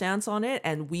is our stance on it,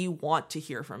 and we want to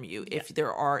hear from you if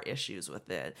there are issues with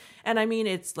it. And I mean,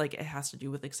 it's like, it has to do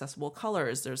with accessible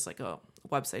colors. There's like a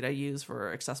website I use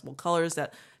for accessible colors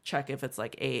that check if it's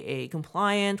like AA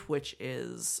compliant, which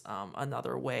is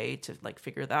another way to like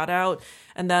figure that out.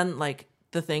 And then like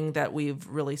the thing that we've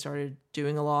really started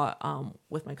doing a lot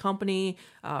with my company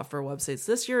for websites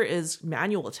this year is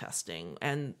manual testing.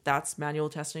 And that's manual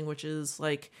testing, which is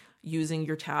like using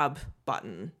your tab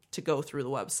button to go through the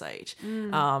website,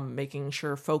 making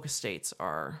sure focus states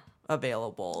are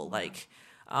available, like,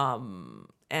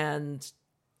 and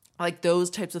like those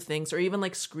types of things, or even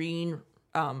like screen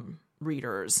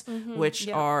readers, which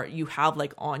are, you have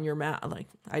like on your Mac, like,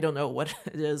 I don't know what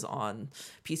it is on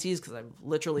PCs because I've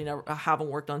literally I haven't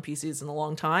worked on PCs in a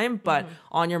long time, but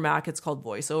on your Mac it's called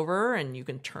VoiceOver, and you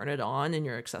can turn it on in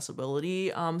your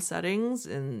accessibility settings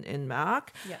in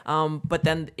Mac. But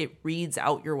then it reads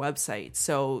out your website,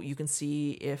 so you can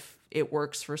see if it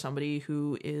works for somebody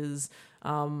who is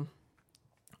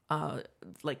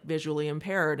like visually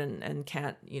impaired and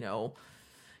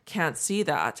can't see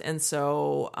that. And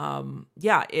so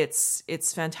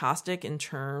it's fantastic in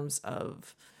terms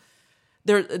of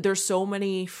there's so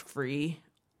many free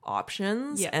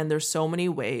options, and there's so many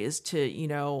ways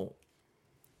to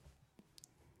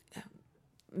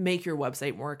make your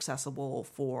website more accessible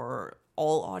for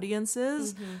all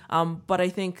audiences. But I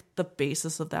think the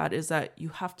basis of that is that you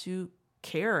have to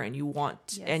care, and you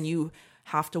want and you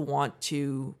have to want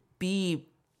to be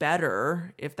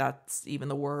better, if that's even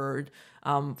the word,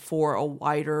 for a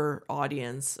wider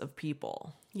audience of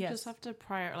people. You just have to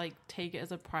take it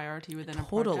as a priority within a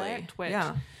project, which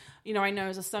I know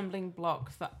is a stumbling block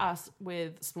for us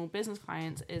with small business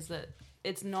clients, is that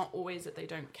it's not always that they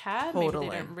don't care, maybe they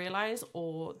don't realize,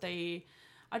 or they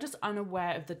are just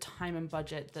unaware of the time and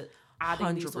budget that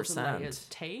adding these sorts of layers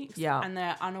takes, and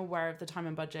they're unaware of the time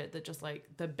and budget that just like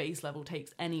the base level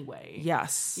takes anyway. A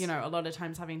lot of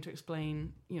times having to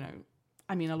explain,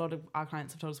 I mean, a lot of our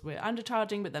clients have told us we're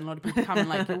undercharging, but then a lot of people come and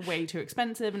like, you're way too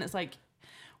expensive, and it's like,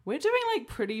 we're doing like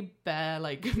pretty bare,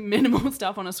 like minimal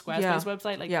stuff on a Squarespace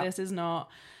website. Like this is not,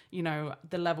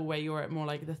 the level where you're at more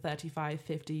like the 35,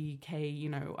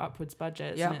 50K, upwards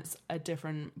budgets, and it's a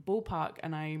different ballpark.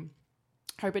 And I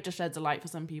hope it just sheds a light for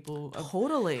some people of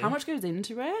Totally. how much goes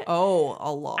into it. Oh,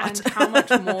 a lot. And how much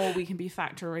more we can be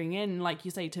factoring in, like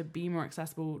you say, to be more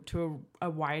accessible to a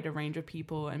wider range of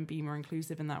people and be more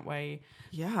inclusive in that way.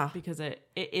 Yeah. Because it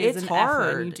is It's an hard.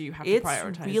 effort and you do have to prioritize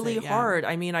It's really it, yeah. hard.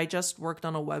 I mean, I just worked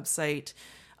on a website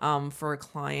for a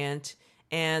client,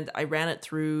 and I ran it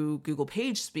through Google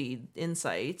PageSpeed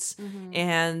Insights,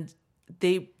 and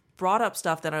they brought up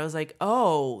stuff that I was like,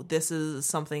 oh, this is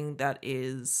something that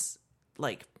is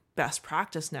like best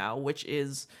practice now, which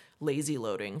is lazy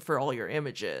loading for all your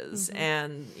images.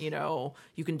 And, you know,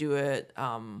 you can do it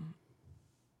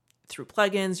through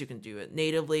plugins, you can do it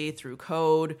natively through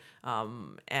code.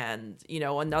 And, you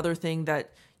know, another thing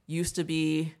that used to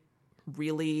be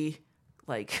really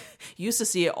like, used to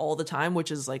see it all the time,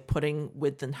 which is like putting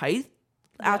width and height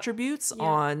attributes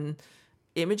on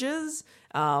images.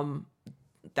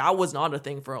 That was not a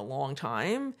thing for a long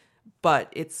time, but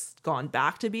it's gone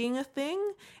back to being a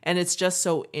thing. And it's just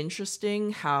so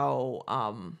interesting how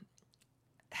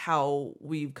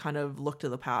we've kind of looked to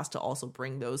the past to also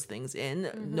bring those things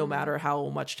in, no matter how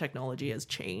much technology has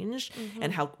changed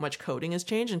and how much coding has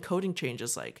changed. And coding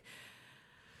changes like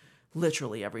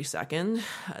literally every second.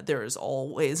 There's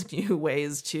always new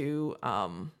ways to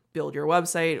build your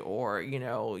website, or, you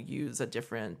know, use a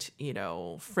different, you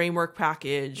know, framework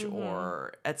package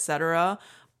or etc.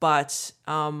 But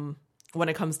when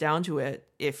it comes down to it,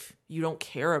 if you don't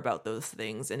care about those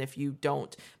things, and if you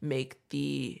don't make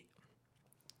the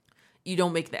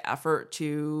effort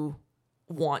to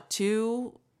want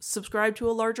to subscribe to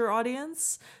a larger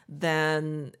audience,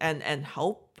 then and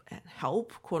help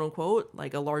quote unquote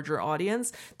like a larger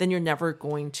audience, then you're never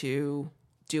going to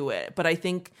do it. But I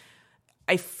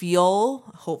feel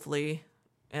hopefully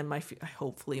my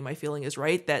feeling is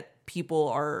right, that people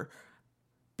are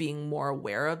being more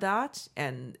aware of that,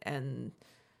 and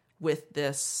with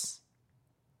this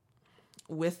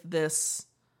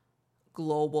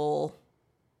global,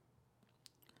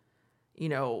 you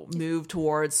know, move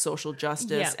towards social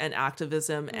justice and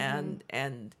activism and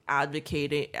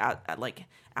advocating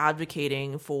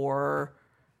for,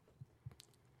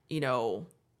 you know,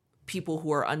 people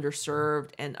who are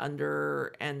underserved and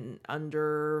under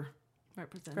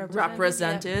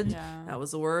represented. Yeah. That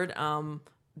was the word.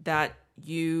 That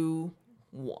you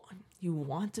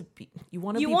want to be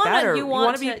better. You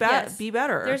want to be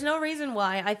better. There's no reason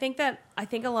why. I think a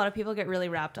lot of people get really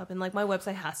wrapped up in like, my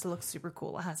website has to look super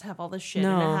cool. It has to have all this shit,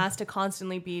 and it has to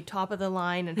constantly be top of the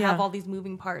line and have all these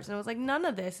moving parts. And I was like, none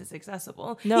of this is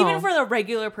accessible, even for the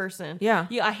regular person.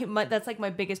 That's like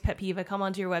my biggest pet peeve. I come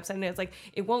onto your website and it's like,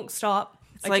 it won't stop.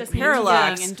 It's like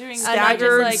parallax and doing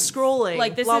staggered like, scrolling,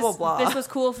 like this blah, blah, blah. This was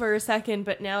cool for a second,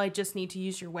 but now I just need to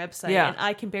use your website, and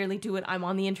I can barely do it. I'm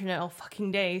on the internet all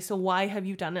fucking day, so why have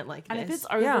you done it like this? And if it's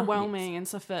overwhelming and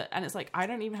stuff, and it's like, I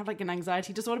don't even have like an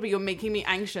anxiety disorder, but you're making me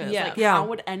anxious. Like, how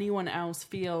would anyone else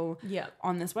feel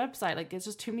on this website? Like, it's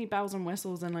just too many bells and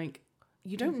whistles, and like,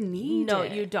 you don't need it. No,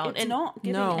 you don't. It's not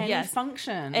giving any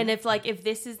function. And if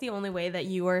this is the only way that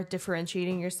you are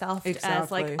differentiating yourself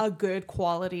as like a good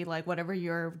quality, like whatever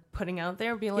you're putting out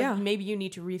there, be like, maybe you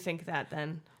need to rethink that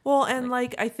then. Well, and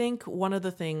like I think one of the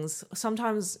things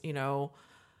sometimes, you know,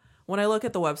 when I look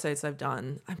at the websites I've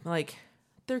done, I'm like,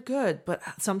 they're good, but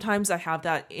sometimes I have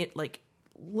that like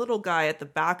little guy at the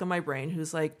back of my brain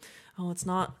who's like, oh, it's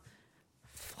not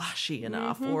flashy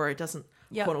enough, or it doesn't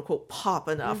quote unquote pop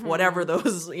enough, whatever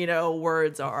those, you know,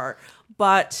 words are.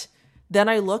 But then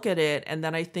I look at it, and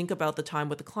then I think about the time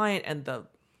with the client and the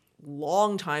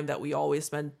long time that we always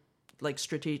spend like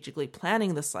strategically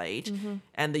planning the site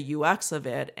and the UX of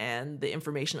it and the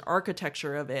information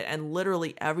architecture of it, and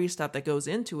literally every step that goes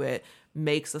into it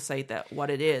makes the site that what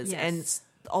it is. And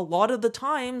a lot of the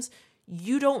times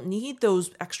you don't need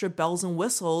those extra bells and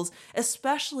whistles,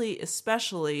 especially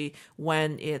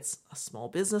when it's a small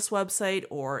business website,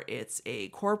 or it's a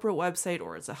corporate website,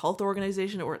 or it's a health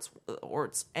organization, or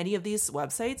it's any of these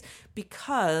websites,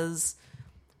 because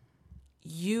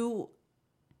the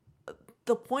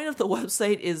point of the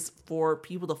website is for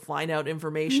people to find out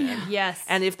information. Yes.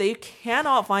 And if they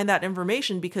cannot find that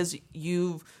information because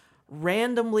you've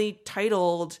randomly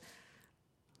titled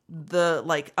the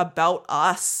like about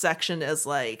us section as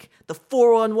like the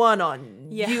 411 on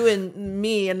you and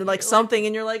me, and like something,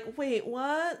 and you're like, wait,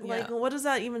 what? Like, what does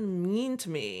that even mean to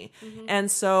me? And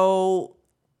so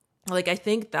like, I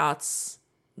think that's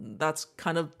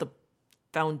kind of the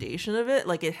foundation of it.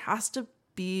 Like, it has to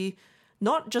be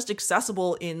not just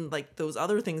accessible in like those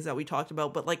other things that we talked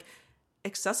about, but like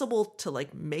accessible to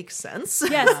like make sense.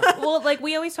 Yes. Well, like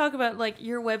we always talk about, like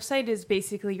your website is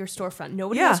basically your storefront.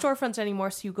 Nobody has storefronts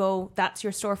anymore, so you go, that's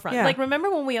your storefront. Yeah. Like remember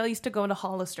when we all used to go into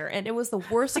Hollister and it was the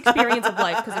worst experience of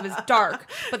life because it was dark,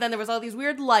 but then there was all these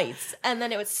weird lights and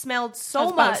then it smelled so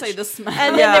much. Say the smell.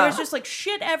 And then there was just like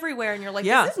shit everywhere and you're like,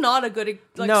 this is not a good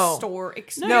store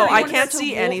experience. No, I You can't to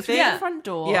see walk anything. through the front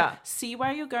door, Yeah. see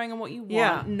where you're going and what you want,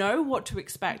 Yeah. know what to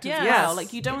expect as Yes. well.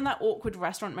 Like you don't want that awkward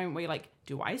restaurant moment where you're like,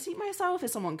 do I seat myself?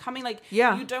 Is someone coming? Like,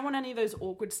 Yeah. you don't want any of those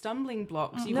awkward stumbling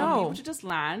blocks. You No. want people to just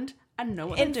land and know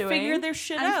what And they're doing, figure their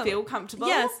shit and out. feel comfortable.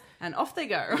 Yes. And off they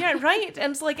go. Yeah, right.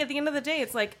 And it's like at the end of the day,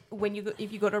 it's like when you go,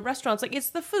 if you go to a restaurant, it's like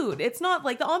it's the food. It's not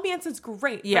like the ambiance is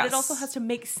great, Yes. but it also has to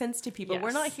make sense to people. Yes.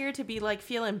 We're not here to be like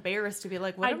feel embarrassed to be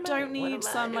like, I don't need what am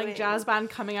some I like doing? jazz band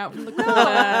coming out from the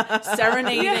corner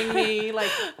serenading me.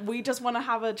 Like we just want to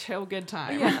have a chill, good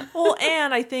time. Yeah. Well,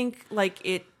 and I think like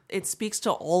it speaks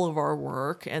to all of our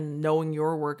work, and knowing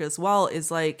your work as well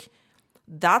is like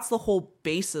that's the whole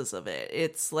basis of it.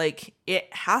 It's like it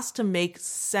has to make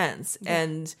sense,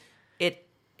 and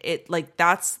it like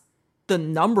that's the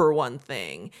number one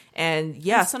thing. And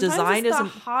yes, Sometimes design it's is the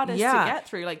hardest yeah. to get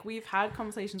through. Like we've had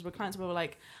conversations with clients where we're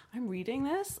like, I'm reading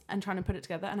this and trying to put it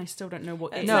together, and I still don't know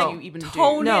what it is No. that you even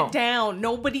Tone do. No. it down.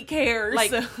 Nobody cares.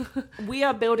 Like we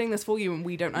are building this for you, and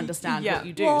we don't understand Yeah. what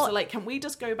you do. Well- so like, can we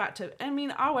just go back to? I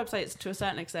mean, our websites to a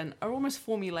certain extent are almost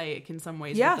formulaic in some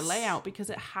ways Yes. with the layout, because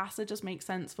it has to just make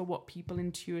sense for what people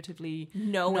intuitively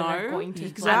Know when they're going to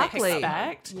Exactly.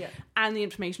 expect, Yeah. and the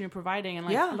information you're providing. And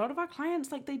like Yeah. a lot of our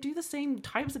clients, like they do the same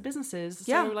types of businesses.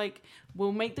 Yeah. So like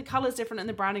we'll make the colors different and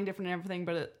the branding different and everything,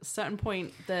 but at a certain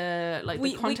point, the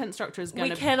content structure is going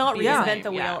we to cannot be the reinvent same.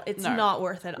 the wheel. Yeah. It's No. not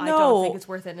worth it. I No. don't think it's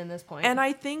worth it in this point. And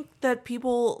I think that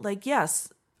people like,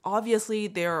 yes, obviously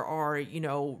there are,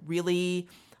 really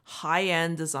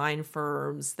high-end design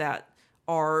firms that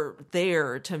are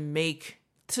there to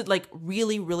like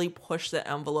really, really push the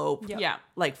envelope Yeah.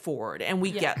 like forward. And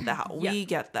we get that. Yeah. We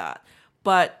get that.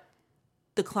 But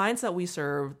the clients that we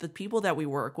serve, the people that we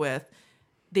work with,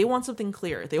 they want something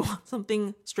clear. They want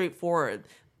something straightforward.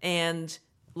 And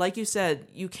like you said,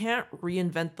 you can't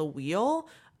reinvent the wheel.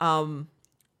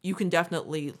 You can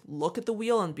definitely look at the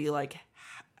wheel and be like,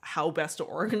 how best to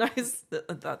organize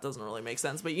that doesn't really make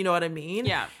sense, but you know what I mean?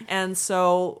 Yeah. And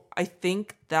so I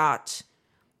think that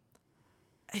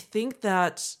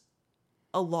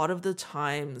a lot of the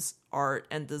times art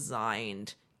and design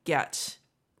get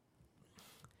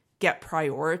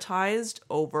prioritized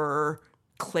over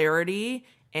clarity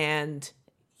and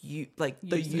the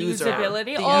user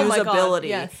Usability? the Oh my God, usability.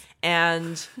 yes.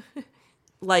 And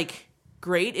like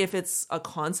great if it's a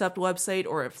concept website,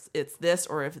 or if it's this,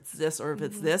 or if it's this, or if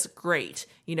it's this, great.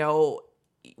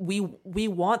 We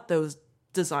want those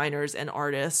designers and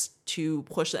artists to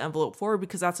push the envelope forward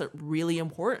because that's really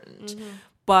important.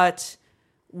 But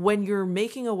when you're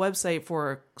making a website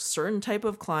for a certain type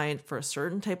of client, for a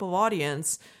certain type of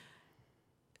audience,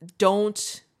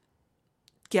 don't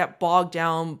get bogged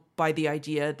down by the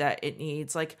idea that it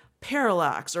needs like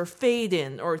parallax or fade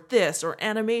in or this or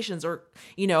animations, or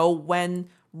when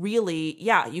really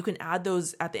you can add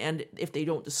those at the end if they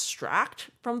don't distract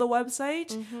from the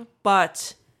website.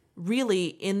 But really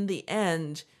in the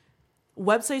end,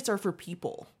 websites are for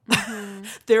people.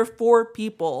 They're for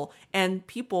people, and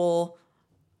people,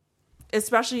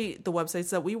 especially the websites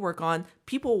that we work on,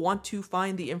 people want to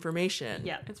find the information.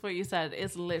 yeah. It's what you said.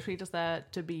 It's literally just there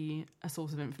to be a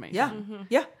source of information.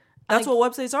 Yeah. That's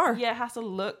what websites are. Yeah, it has to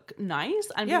look nice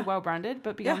and Yeah. be well branded,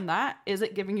 but beyond that, is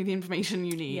it giving you the information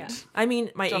you need? Yeah. I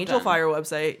mean, my Job Angel done. Fire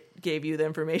website gave you the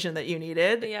information that you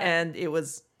needed, Yeah. and it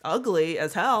was ugly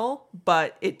as hell,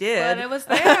 but it did. But it was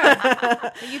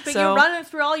there. you So- run it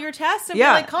through all your tests and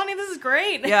Yeah. be like, Connie, this is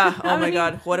great. Yeah. Oh I my mean,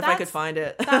 God. What if I could that's- find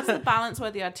it? That's the balance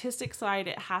where the artistic side,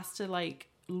 it has to like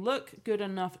look good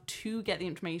enough to get the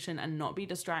information and not be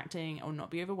distracting or not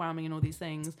be overwhelming and all these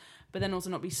things, but then also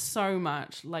not be so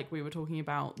much like we were talking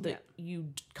about that you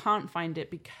can't find it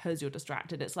because you're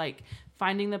distracted. It's like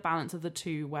finding the balance of the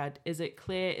two, where is it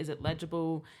clear, is it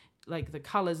legible, like the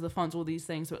colors, the fonts, all these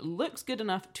things, so it looks good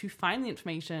enough to find the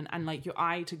information and like your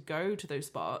eye to go to those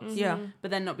spots. Yeah. But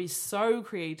then not be so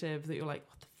creative that you're like,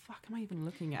 what the fuck am I even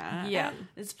looking at? Yeah.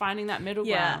 It's finding that middle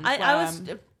Yeah. ground. I where-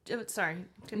 was sorry.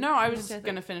 no, I was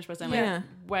going to finish by saying like, Yeah.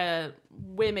 where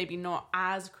we're maybe not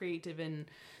as creative in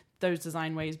those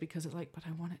design ways because it's like, but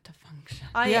I want it to function.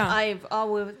 I've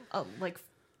always like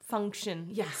function.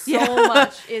 Yes. So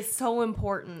much is so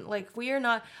important. Like, we are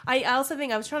not, I also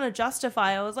think I was trying to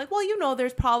justify, I was like, well,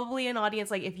 there's probably an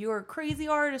audience, like if you're a crazy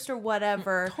artist or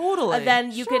whatever, Totally.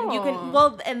 then you can, Sure.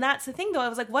 well, and that's the thing though. I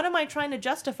was like, what am I trying to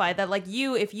justify? That like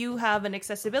if you have an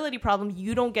accessibility problem,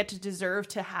 you don't get to deserve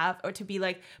to have, or to be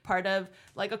like part of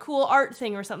like a cool art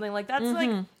thing or something like that's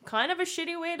like kind of a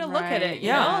shitty way to look at Right. it.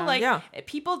 You know, like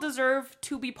people deserve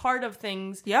to be part of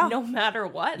things no matter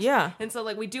what. Yeah. And so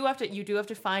like you do have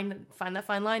to find that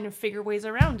fine line and figure ways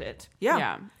around it.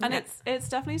 Yeah. And it's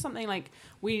definitely something like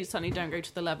we certainly don't go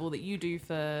to the level that you do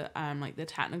for like the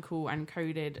technical and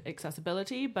coded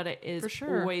accessibility, but it is For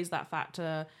sure. always that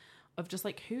factor of just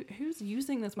like who's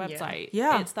using this website.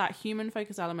 Yeah. It's that human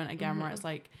focus element again where it's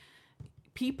like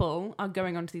people are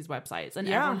going onto these websites and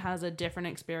everyone has a different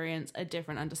experience, a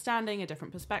different understanding, a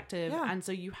different perspective. And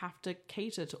so you have to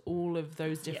cater to all of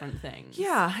those different things.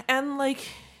 Yeah. And like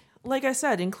I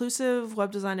said, inclusive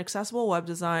web design, accessible web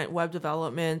design, web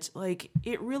development, like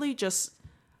it really just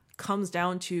comes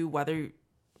down to whether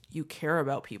you care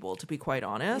about people, to be quite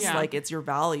honest. Yeah. Like it's your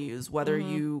values, whether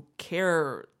you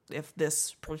care if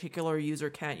this particular user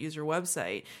can't use your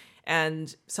website.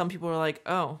 And some people are like,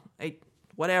 oh,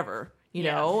 whatever. You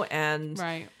know, and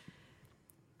Right.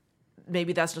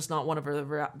 maybe that's just not one of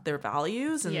their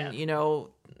values. And, Yeah.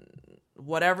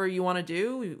 Whatever you want to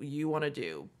do, you want to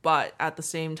do. But at the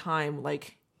same time,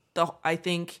 like I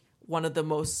think one of the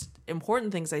most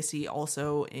important things I see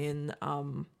also in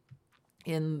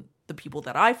the people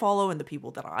that I follow and the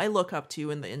people that I look up to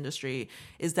in the industry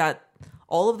is that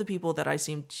all of the people that I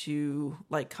seem to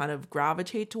like kind of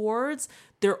gravitate towards,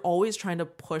 they're always trying to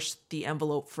push the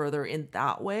envelope further in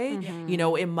that way.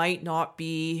 It might not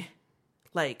be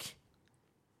like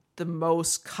the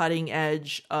most cutting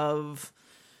edge of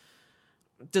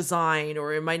design,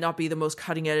 or it might not be the most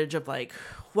cutting edge of like,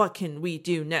 what can we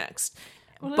do next?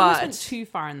 Well, it but went too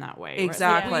far in that way.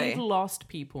 Exactly. Right? We've lost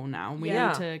people now. We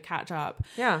need to catch up.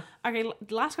 Yeah. Okay,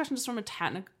 last question, just from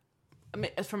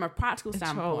a practical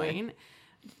standpoint.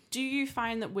 Do you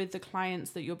find that with the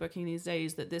clients that you're booking these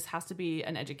days that this has to be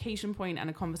an education point and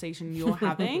a conversation you're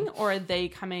having, or are they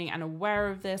coming and aware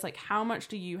of this? Like, how much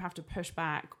do you have to push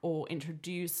back or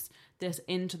introduce this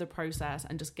into the process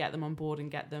and just get them on board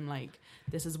and get them like,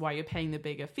 this is why you're paying the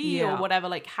bigger fee or whatever?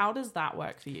 Like, how does that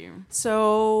work for you?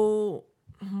 So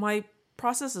my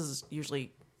process is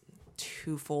usually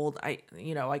twofold. I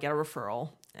get a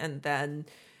referral, and then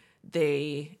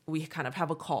we kind of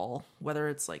have a call, whether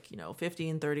it's like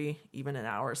 15, 30, even an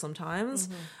hour sometimes,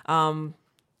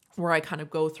 where I kind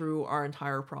of go through our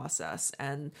entire process.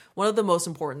 And one of the most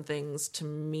important things to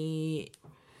me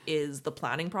is the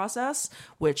planning process,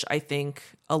 which I think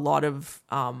a lot of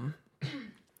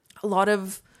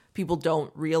people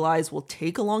don't realize will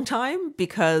take a long time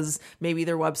because maybe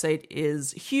their website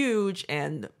is huge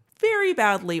and very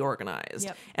badly organized.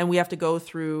 Yep. And we have to go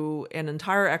through an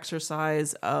entire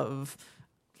exercise of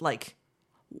like,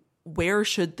 where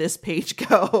should this page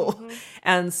go?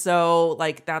 And so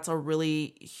like, that's a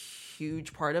really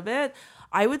huge part of it.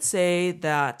 I would say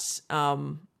that,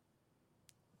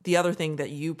 the other thing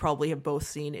that you probably have both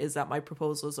seen is that my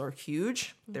proposals are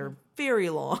huge. They're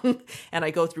very long, and I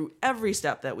go through every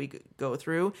step that we go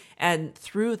through. And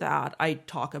through that, I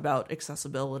talk about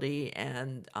accessibility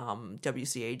and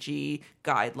WCAG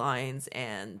guidelines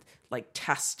and like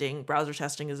testing. Browser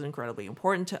testing is incredibly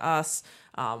important to us.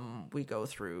 We go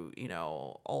through,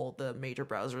 all the major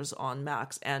browsers on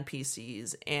Macs and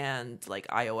PCs and like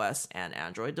iOS and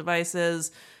Android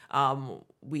devices.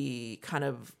 We kind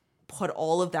of put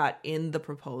all of that in the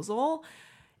proposal,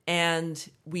 and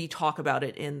we talk about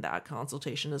it in that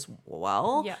consultation as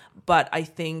well. Yeah. But I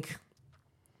think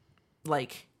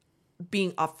like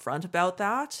being upfront about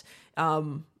that, I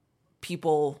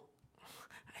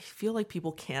feel like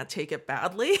people can't take it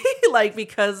badly, like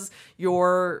because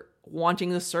you're wanting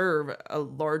to serve a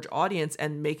large audience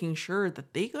and making sure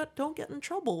that they don't get in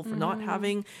trouble for not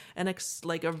having a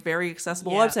very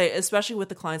accessible website, especially with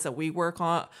the clients that we work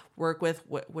with,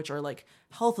 which are like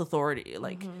health authority,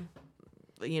 like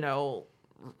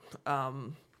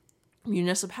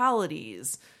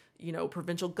municipalities,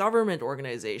 provincial government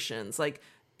organizations. Like,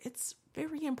 it's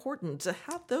very important to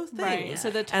have those things. Right.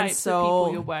 So the types of people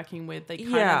you're working with, they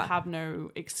kind of have no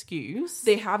excuse.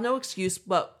 They have no excuse,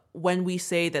 but when we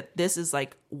say that this is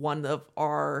like one of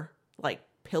our like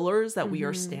pillars that we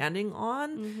are standing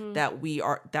on,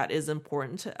 that is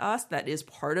important to us, that is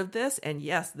part of this, and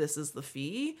yes, this is the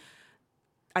fee,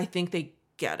 I think they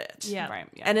get it. Yeah. Right.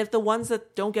 Yeah. And if the ones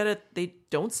that don't get it, they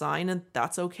don't sign, and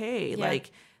that's okay. Yeah.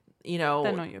 Like,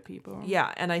 they're not your people.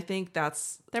 Yeah, and I think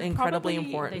that's They're incredibly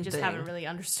probably- important. They just thing. haven't really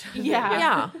understood. Yeah.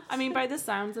 Yeah. I mean, by the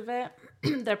sounds of it,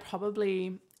 they're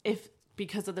probably,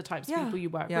 because of the types of people you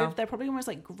work with, they're probably almost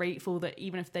like grateful that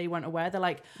even if they weren't aware, they're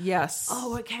like, Yes.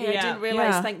 oh, okay, Yeah. I didn't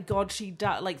realize. Yeah. Thank God she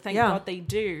does. Like, thank Yeah. God they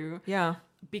do. Yeah.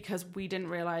 Because we didn't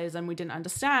realize and we didn't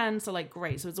understand. So, like,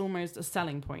 great. So it's almost a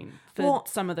selling point for Well,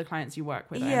 some of the clients you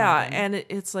work with. I Yeah, imagine. and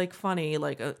it's like funny.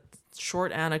 Like a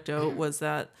short anecdote was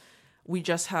that we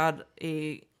just had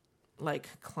a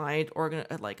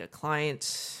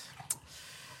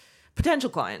potential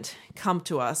client come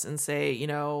to us and say,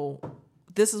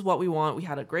 this is what we want. We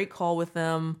had a great call with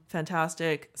them.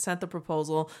 Fantastic. Sent the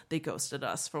proposal. They ghosted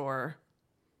us for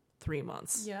 3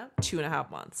 months. Yeah.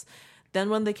 2.5 months. Then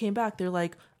when they came back, they're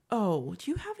like, oh,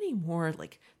 do you have any more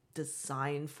like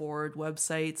design forward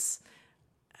websites?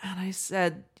 And I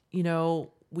said,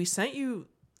 we sent you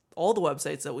all the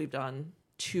websites that we've done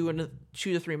 2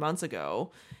 to 3 months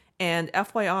ago. And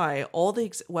FYI, all the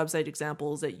website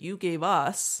examples that you gave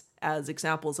us as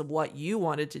examples of what you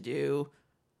wanted to do,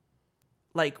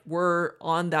 like, we're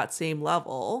on that same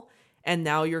level. And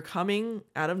now you're coming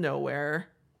out of nowhere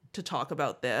to talk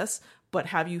about this. But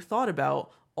have you thought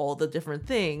about all the different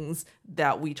things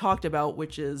that we talked about,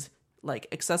 which is like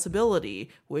accessibility,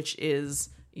 which is,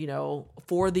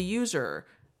 for the user,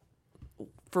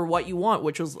 for what you want,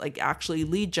 which was like actually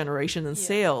lead generation and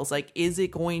sales. Like, is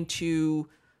it going to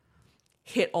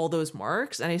hit all those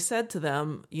marks? And I said to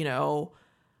them,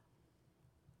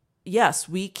 yes,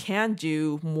 we can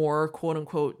do more quote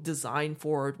unquote design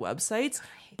forward websites,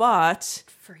 but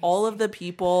all of the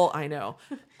people, I know,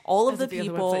 all of As the if the other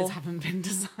people websites haven't been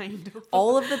designed.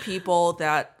 all of the people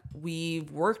that we've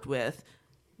worked with,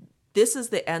 this is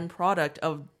the end product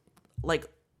of like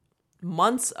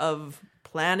months of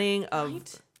planning,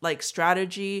 of like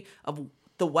strategy, of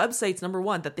the websites, number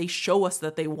one, that they show us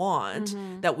that they want,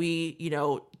 that we,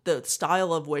 the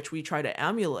style of which we try to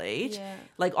emulate. Yeah.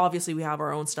 Like, obviously we have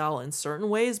our own style in certain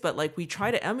ways, but like we try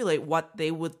to emulate what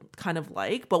they would kind of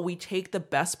like, but we take the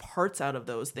best parts out of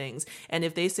those things. And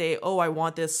if they say, oh, I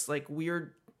want this like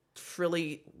weird,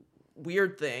 frilly,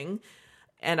 weird thing,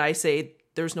 and I say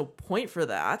there's no point for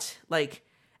that, like,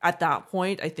 at that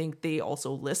point, I think they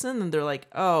also listen and they're like,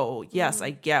 oh, yes, I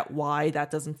get why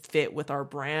that doesn't fit with our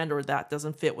brand, or that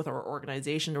doesn't fit with our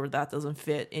organization, or that doesn't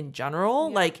fit in general.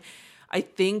 Yeah. Like, I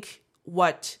think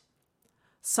what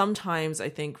sometimes I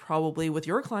think probably with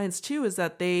your clients too is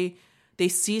that they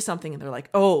see something and they're like,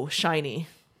 oh, shiny.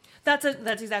 That's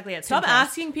exactly it. Stop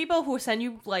asking people who send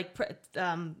you like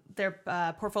their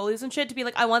portfolios and shit to be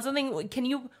like, I want something. Can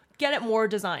you get it more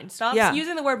designed? Stop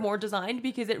using the word more designed,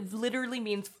 because it literally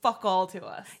means fuck all to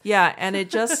us. Yeah, and it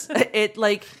just it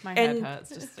like My head hurts.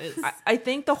 Just I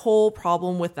think the whole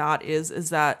problem with that is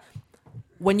that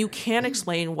when you can't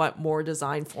explain what more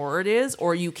design forward is,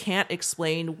 or you can't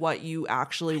explain what you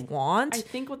actually want. I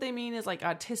think what they mean is like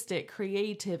artistic,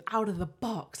 creative, out of the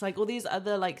box, like all these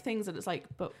other like things that it's like,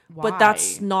 but why? But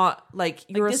that's not like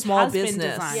you're a this small has been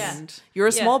business. designed. You're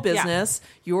a small Yeah. business.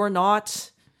 You're not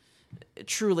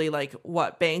truly like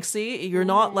what, Banksy. You're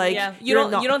not like you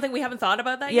don't think we haven't thought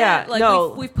about that Yeah, yet? Like, no.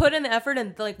 we've put in the effort,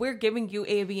 and like we're giving you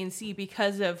A, B, and C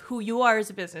because of who you are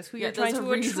as a business, who you're trying there's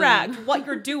to a reason. attract, what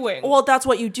you're doing. Well, that's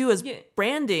what you do as Yeah.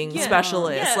 branding Yeah.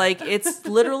 specialists. Yeah. Like, it's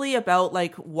literally about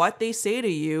like what they say to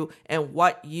you and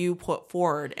what you put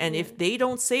forward. And if they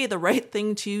don't say the right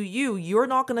thing to you, you're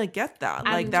not going to get that.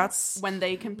 Like, And that's when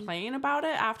they complain about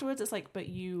it afterwards, it's like, but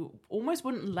you almost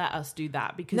wouldn't let us do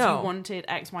that because No. you wanted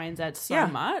X, Y, and Z so Yeah.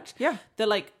 much. Yeah. They're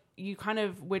like,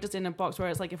 we're just in a box where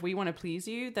it's like, if we want to please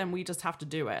you, then we just have to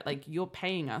do it. Like, you're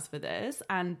paying us for this.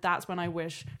 And that's when I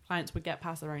wish clients would get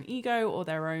past their own ego or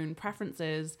their own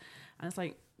preferences. And it's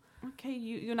like, okay,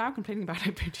 you're now complaining about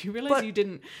it, but do you realize you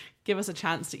didn't give us a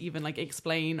chance to even like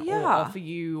explain or offer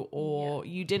you, or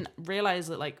you didn't realize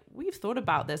that like we've thought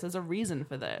about this, there's a reason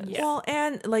for this. Well,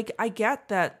 and like, I get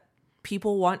that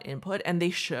people want input and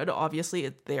they should, obviously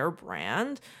it's their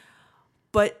brand,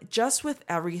 but just with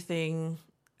everything,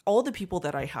 all the people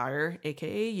that I hire,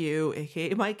 aka you,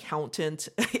 aka my accountant,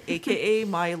 aka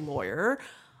my lawyer,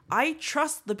 I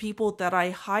trust the people that I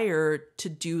hire to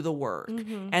do the work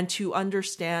and to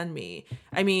understand me.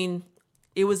 I mean,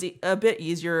 it was a bit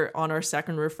easier on our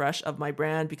second refresh of my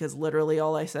brand, because literally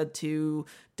all I said to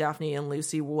Daphne and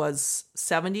Lucy was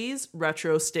 70s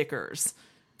retro stickers.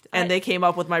 And they came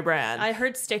up with my brand. I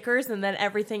heard stickers, and then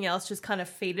everything else just kind of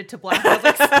faded to black. I was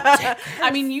like,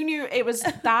 I mean, you knew it was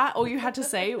that, all you had to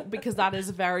say, because that is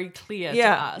very clear to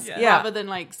us. Yeah. Rather than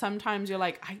like, sometimes you're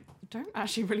like, I don't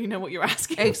actually really know what you're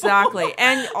asking for. Exactly.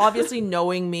 And obviously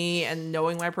knowing me and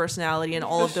knowing my personality and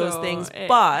all of those sure, things. it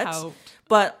But helped.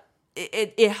 but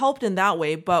it helped in that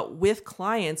way. But with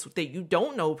clients that you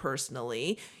don't know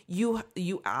personally, you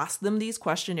ask them these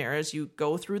questionnaires, you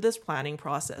go through this planning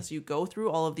process, you go through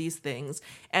all of these things.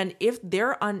 And if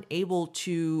they're unable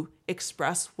to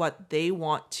express what they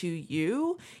want to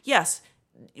you, yes,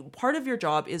 part of your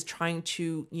job is trying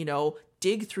to,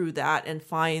 dig through that and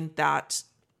find that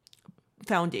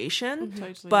foundation.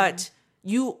 Totally. But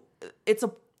it's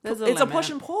a limit.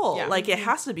 push and pull. Yeah. Like it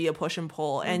has to be a push and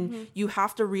pull. And you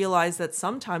have to realize that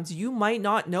sometimes you might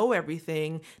not know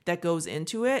everything that goes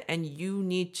into it. And you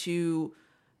need to,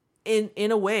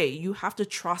 in a way, you have to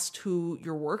trust who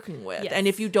you're working with. Yes. And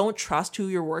if you don't trust who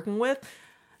you're working with,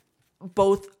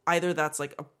 both either that's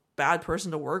like a bad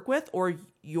person to work with or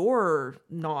you're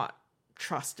not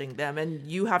trusting them and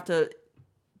you have to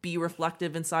be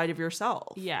reflective inside of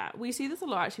yourself. Yeah, we see this a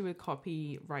lot actually with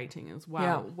copywriting as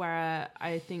well, where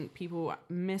I think people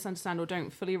misunderstand or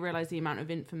don't fully realize the amount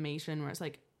of information where it's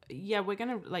like, yeah, we're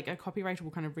going to, like, a copywriter will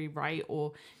kind of rewrite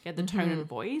or get the tone and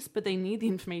voice, but they need the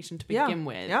information to begin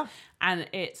with. Yeah. And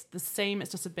it's the same, it's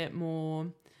just a bit more,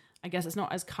 I guess it's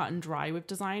not as cut and dry with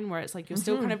design, where it's like you're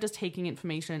still kind of just taking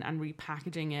information and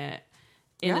repackaging it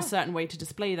in a certain way to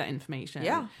display that information.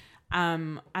 Yeah.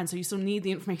 And so you still need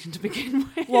the information to begin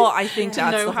with. Well, I think to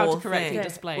that's know the how whole to correctly thing.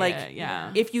 display Like, it.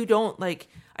 Yeah. if you don't, like,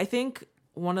 I think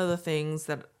one of the things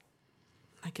that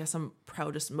I guess I'm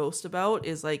proudest most about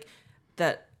is like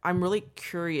that I'm really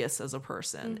curious as a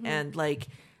person and like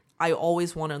I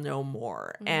always want to know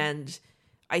more. And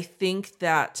I think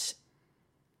that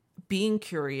being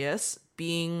curious,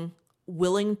 being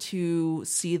willing to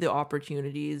see the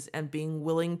opportunities and being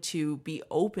willing to be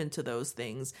open to those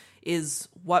things is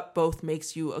what both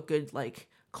makes you a good like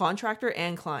contractor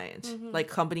and client, like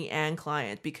company and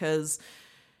client. Because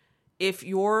if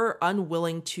you're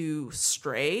unwilling to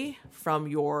stray from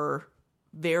your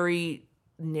very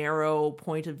narrow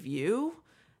point of view,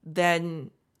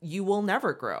 then you will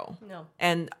never grow. No.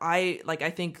 And I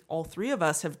think all three of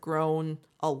us have grown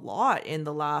a lot in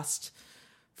the last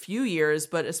few years,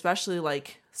 but especially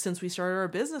like since we started our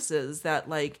businesses, that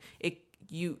like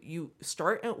you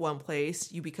start at one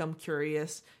place, you become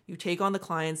curious, you take on the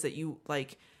clients that you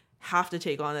like have to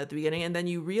take on at the beginning, and then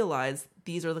you realize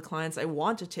these are the clients I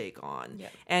want to take on. Yeah.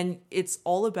 And it's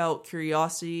all about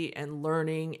curiosity and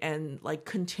learning and like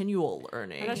continual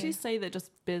learning. I'd actually say that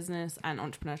just business and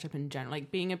entrepreneurship in general,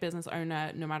 like being a business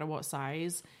owner, no matter what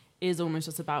size, is almost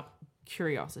just about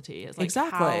curiosity. It's like,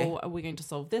 Exactly. how are we going to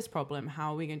solve this problem?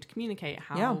 How are we going to communicate?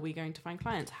 How are we going to find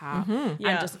clients? How? And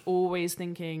just always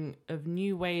thinking of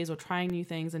new ways or trying new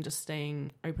things and just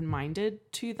staying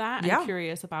open-minded to that and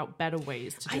curious about better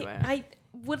ways to do it. I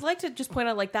would like to just point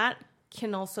out like that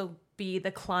can also be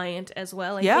the client as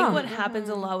well. I Yeah. think what happens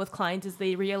a lot with clients is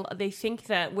they think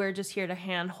that we're just here to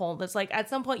handhold. It's like at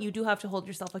some point you do have to hold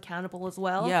yourself accountable as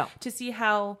well to see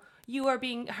how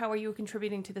are you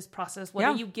contributing to this process? What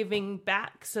are you giving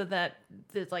back so that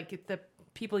the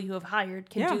people you have hired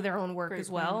can do their own work as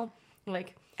well?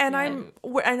 Like, and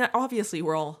and obviously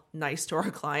we're all nice to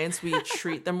our clients. We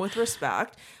treat them with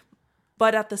respect.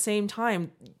 But at the same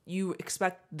time, you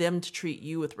expect them to treat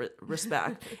you with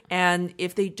respect. And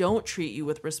if they don't treat you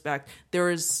with respect,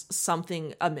 there is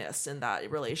something amiss in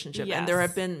that relationship. Yes. And there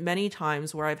have been many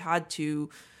times where I've had to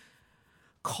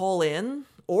call in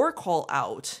or call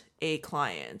out a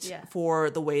client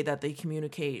for the way that they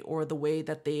communicate or the way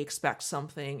that they expect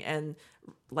something, and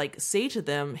like say to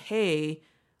them, hey,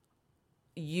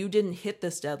 you didn't hit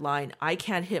this deadline. I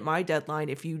can't hit my deadline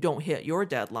if you don't hit your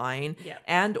deadline. Yeah.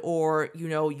 And or,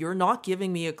 you're not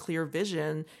giving me a clear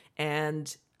vision,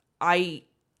 and I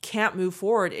can't move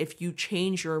forward if you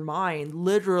change your mind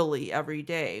literally every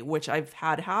day, which I've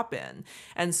had happen.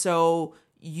 And so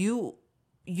you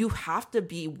have to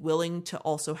be willing to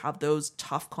also have those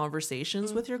tough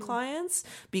conversations with your clients,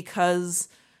 because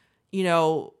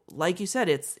like you said,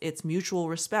 it's mutual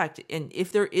respect. And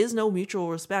if there is no mutual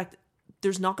respect,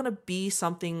 there's not going to be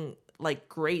something like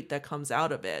great that comes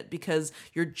out of it, because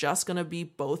you're just going to be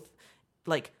both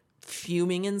like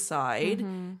fuming inside.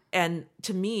 And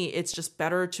to me, it's just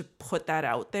better to put that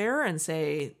out there and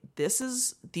say,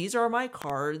 these are my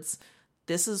cards.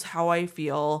 This is how I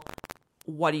feel.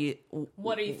 What do you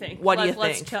think? What do you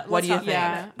think?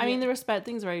 Yeah. I mean, the respect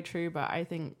thing's very true, but I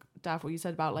think, Daph, what you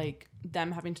said about like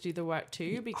them having to do the work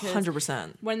too, because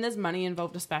 100%. when there's money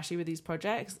involved, especially with these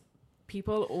projects,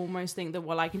 people almost think that,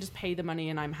 well, I can just pay the money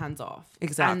and I'm hands off.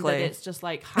 Exactly. And that it's just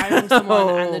like hiring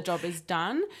someone and the job is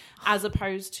done, as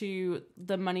opposed to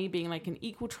the money being like an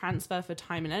equal transfer for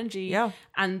time and energy. Yeah.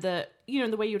 And the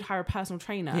way you'd hire a personal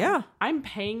trainer. Yeah. I'm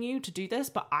paying you to do this,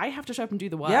 but I have to show up and do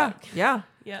the work. Yeah.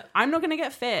 Yeah. I'm not going to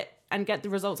get fit and get the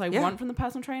results I want from the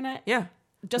personal trainer. Yeah.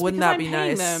 Just Wouldn't because that I'm be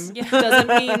paying nice? them doesn't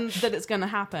mean that it's going to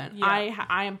happen. Yeah.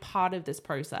 I am part of this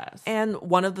process. And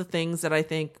one of the things that I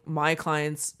think my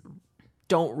clients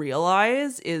don't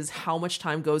realize is how much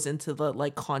time goes into the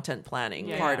like content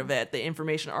planning part of it, the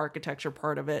information architecture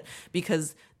part of it,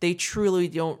 because they truly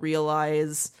don't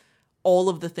realize all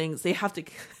of the things they have to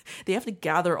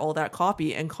gather all that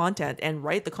copy and content and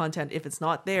write the content if it's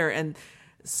not there. And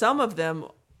some of them,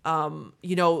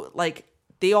 you know, like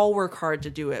they all work hard to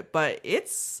do it, but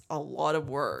it's a lot of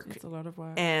work. It's a lot of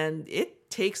work. And it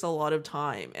takes a lot of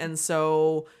time. And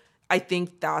so I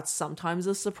think that's sometimes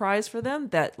a surprise for them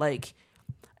that like,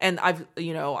 and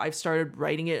I've started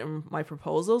writing it in my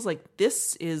proposals. Like,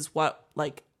 this is what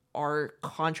like our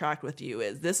contract with you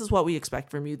is. This is what we expect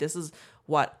from you. This is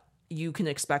what you can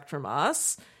expect from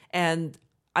us. And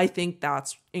I think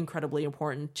that's incredibly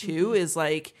important too, is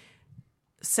like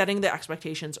setting the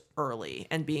expectations early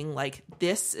and being like,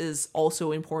 this is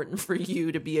also important for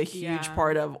you to be a huge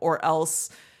part of, or else,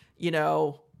 you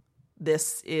know,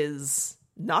 this is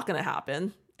not going to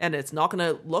happen and it's not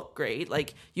going to look great.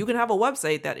 Like, you can have a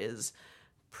website that is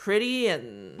pretty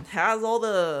and has all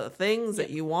the things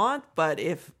that you want, but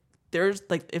if there's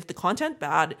like, if the content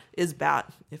bad is bad,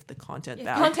 if content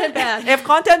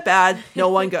bad, no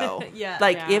one go.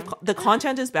 If the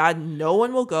content is bad, no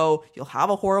one will go. You'll have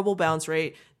a horrible bounce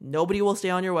rate. Nobody will stay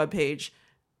on your webpage.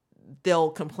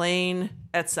 They'll complain,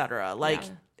 etc. Like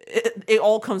it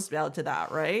all comes down to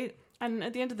that, right? And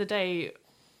at the end of the day,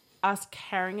 us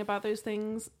caring about those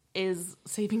things is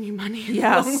saving you money in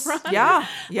Yes. the long run. Yeah.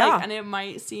 Like, and it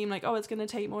might seem like, oh, it's going to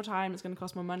take more time, it's going to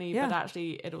cost more money, but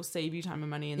actually it'll save you time and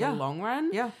money in the long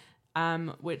run. Yeah.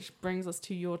 Which brings us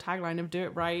to your tagline of do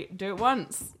it right, do it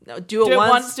once. No, do it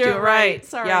once, do it right.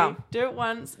 Sorry. Yeah. Do it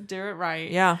once, do it right.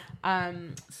 Yeah.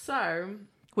 So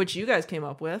which you guys came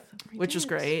up with, which was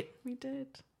great. We did.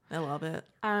 I love it.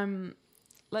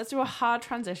 Let's do a hard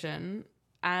transition.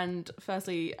 And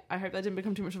firstly, I hope that didn't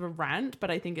become too much of a rant, but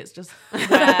I think it's just where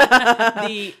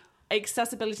the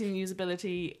accessibility and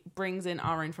usability brings in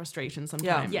our own frustration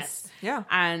sometimes. Yes. Yeah.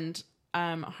 And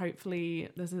hopefully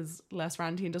this is less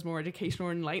ranty and does more educational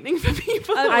or enlightening for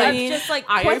people. I mean, just like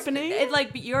eye-opening.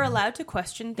 Like, you're allowed to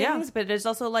question things, but there's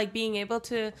also like being able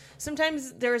to.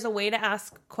 Sometimes there's a way to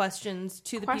ask questions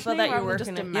to the people that you're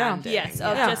working with. Yes,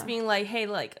 of just being like, hey,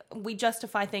 like, we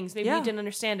justify things. Maybe we didn't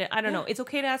understand it. I don't know. It's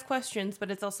okay to ask questions,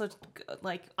 but it's also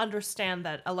like understand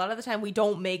that a lot of the time we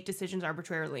don't make decisions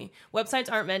arbitrarily. Websites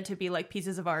aren't meant to be like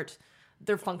pieces of art.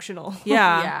 They're functional.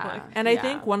 And I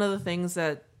think one of the things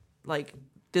that, like,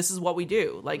 this is what we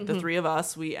do. Like, the three of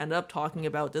us, we end up talking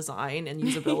about design and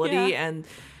usability and,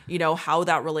 you know, how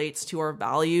that relates to our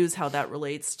values, how that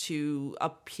relates to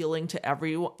appealing to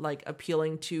everybody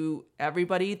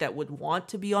that would want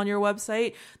to be on your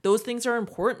website. Those things are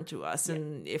important to us.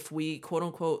 And if we, quote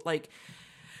unquote, like,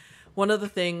 one of the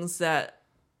things that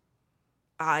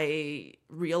I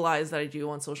realize that I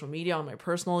do on social media, on my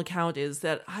personal account, is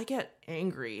that I get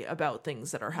angry about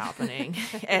things that are happening.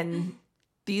 And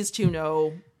these two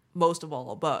know most of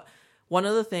all, but one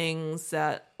of the things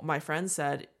that my friend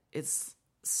said is,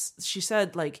 she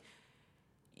said, like,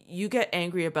 you get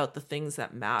angry about the things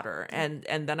that matter. And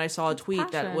then I saw a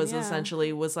tweet that was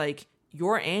essentially was like,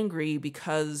 you're angry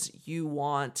because you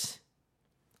want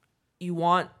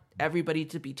everybody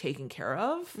to be taken care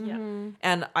of.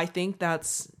 And I think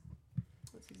that's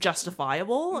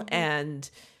justifiable, and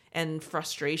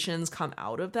frustrations come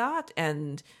out of that.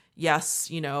 And yes,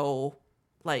 you know,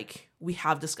 like, we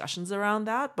have discussions around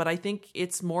that, but I think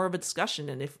it's more of a discussion.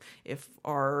 And if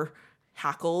our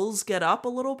hackles get up a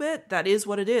little bit, that is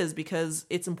what it is, because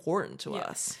it's important to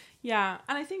us. Yeah.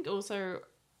 And I think also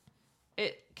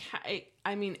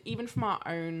I mean, even from our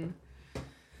own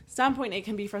standpoint, it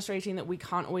can be frustrating that we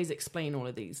can't always explain all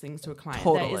of these things to a client.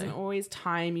 Totally. There isn't always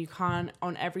time. You can't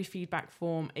on every feedback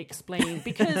form explain,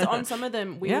 because on some of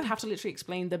them we would have to literally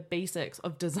explain the basics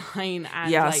of design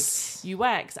and like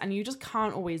UX, and you just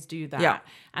can't always do that.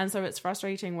 And so it's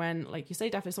frustrating when, like you say,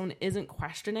 Def, if someone isn't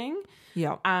questioning,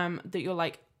 that you're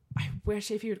like, I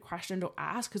wish if you had questioned or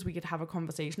asked, because we could have a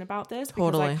conversation about this.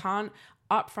 Because I can't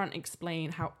upfront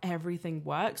explain how everything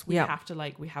works. We have to,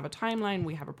 like, we have a timeline,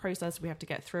 we have a process, we have to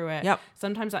get through it.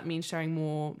 Sometimes that means sharing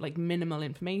more, like, minimal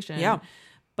information.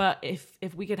 But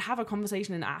if we could have a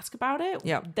conversation and ask about it,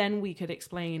 then we could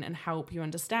explain and help you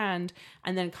understand,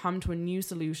 and then come to a new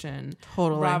solution.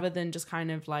 Rather than just kind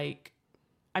of like,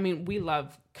 I mean, we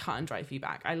love cut and dry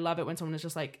feedback. I love it when someone is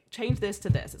just like, change this to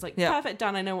this. It's like, perfect,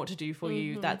 done. I know what to do for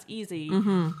you. That's easy.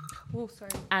 Oh,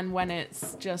 sorry. And when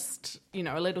it's just, you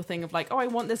know, a little thing of like, oh, I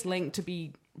want this link to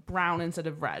be brown instead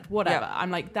of red, whatever. Yeah.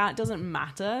 I'm like, that doesn't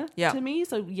matter Yeah. to me.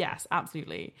 So yes,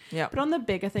 absolutely. Yeah. But on the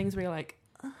bigger things where you're like,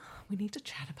 we need to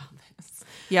chat about this.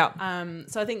 Yeah.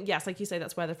 So I think, yes, like you say,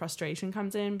 that's where the frustration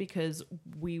comes in, because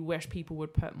we wish people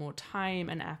would put more time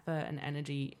and effort and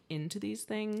energy into these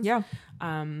things. Yeah.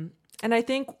 And I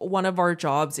think one of our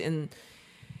jobs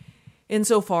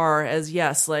insofar as,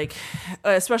 yes, like,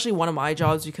 especially one of my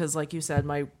jobs, because like you said,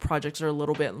 my projects are a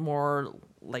little bit more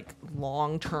like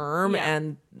long term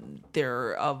and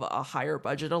they're of a higher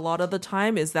budget a lot of the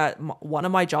time, is that one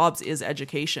of my jobs is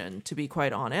education, to be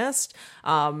quite honest.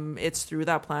 It's through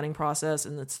that planning process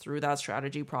and it's through that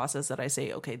strategy process that I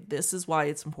say, okay, this is why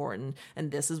it's important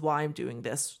and this is why I'm doing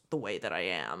this the way that I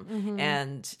am.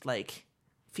 And like,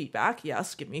 feedback,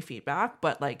 yes, give me feedback,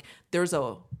 but like, there's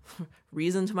a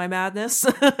reason to my madness.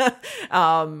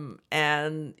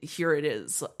 And here it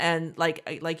is. And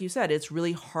like you said, it's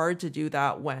really hard to do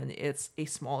that when it's a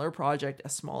smaller project, a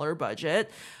smaller budget.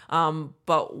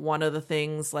 But one of the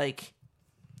things, like,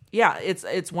 yeah,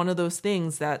 it's one of those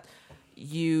things that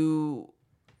you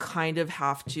kind of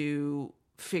have to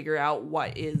figure out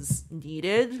what is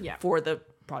needed for the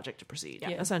project to proceed,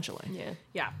 essentially.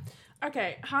 Yeah.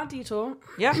 Okay, hard detour.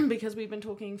 Yeah. Because we've been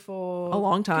talking for a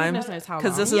long time. Goodness knows how long.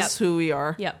 Because this is who we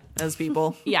are as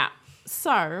people. Yeah.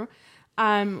 So,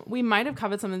 we might have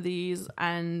covered some of these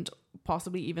and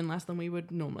possibly even less than we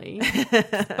would normally.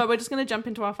 But we're just going to jump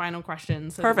into our final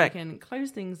questions so that we can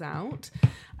close things out.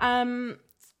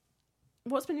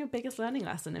 What's been your biggest learning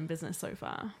lesson in business so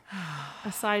far?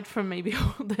 Aside from maybe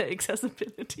all the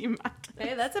accessibility matters.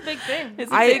 Hey, that's a big thing.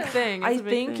 It's a big thing. I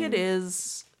think it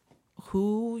is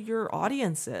who your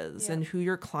audience is and who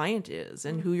your client is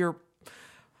and who your,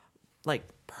 like,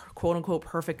 quote unquote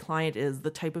perfect client is, the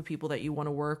type of people that you want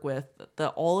to work with.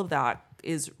 All of that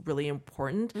is really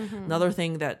important. Another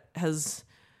thing that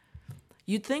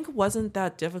you'd think wasn't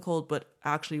that difficult, but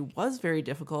actually was very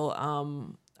difficult.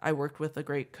 I worked with a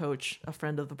great coach, a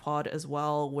friend of the pod as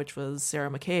well, which was Sarah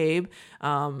McCabe.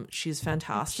 She's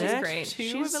fantastic. She's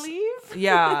great. I believe.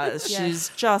 Yeah, she's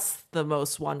just the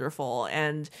most wonderful.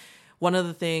 And one of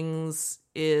the things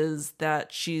is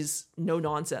that she's no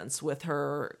nonsense with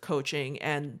her coaching.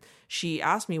 And she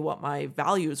asked me what my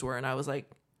values were. And I was like,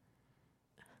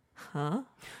 huh?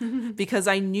 Because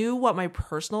I knew what my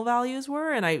personal values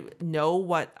were and I know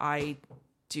what I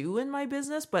do in my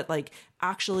business, but like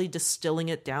actually distilling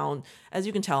it down, as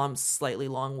you can tell, I'm slightly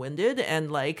long-winded, and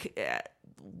like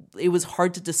it was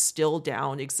hard to distill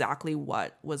down exactly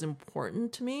what was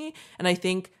important to me. And I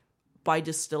think by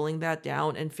distilling that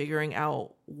down and figuring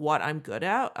out what I'm good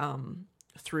at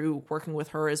through working with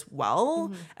her as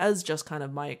well as just kind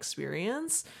of my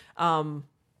experience,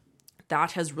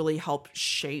 that has really helped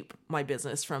shape my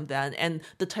business from then, and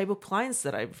the type of clients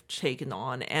that I've taken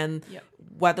on, and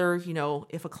whether, you know,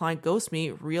 if a client ghosts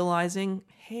me, realizing,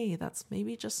 hey, that's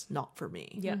maybe just not for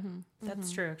me. Yeah,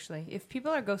 that's true, actually. If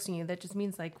people are ghosting you, that just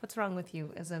means, like, what's wrong with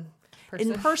you as a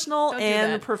person? In personal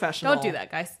and professional. Don't do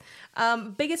that, guys.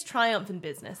 Biggest triumph in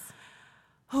business?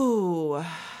 Oh,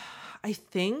 I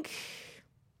think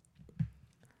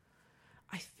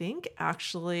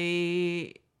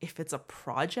actually, if it's a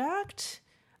project,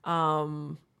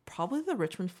 probably the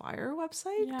Richmond Fire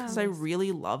website, because I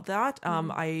really love that.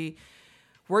 I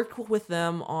worked with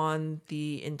them on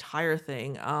the entire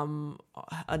thing.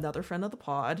 Another friend of the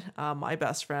pod, my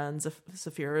best friend,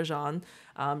 Safira Jean,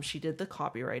 she did the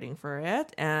copywriting for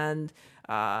it, and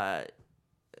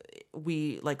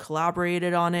we like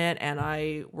collaborated on it, and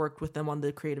I worked with them on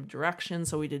the creative direction.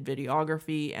 So we did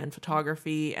videography and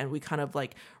photography, and we kind of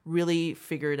like really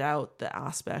figured out the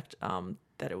aspect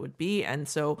that it would be. And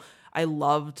so I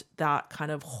loved that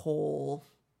kind of whole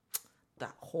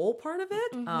part of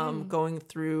it, going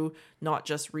through not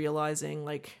just realizing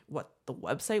like what the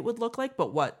website would look like,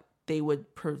 but what they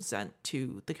would present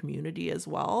to the community as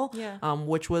well.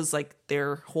 Which was like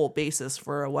their whole basis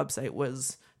for a website,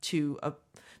 was to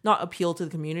not appeal to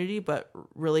the community, but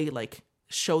really like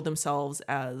show themselves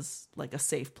as like a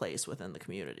safe place within the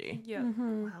community.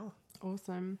 Wow.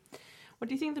 Awesome. What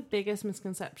do you think the biggest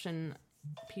misconception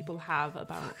people have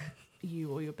about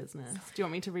you or your business? Do you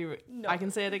want me to No. I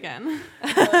can say it again.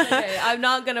 Okay, I'm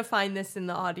not going to find this in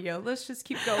the audio. Let's just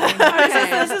keep going.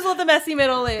 This is what the messy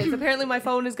middle is. Apparently my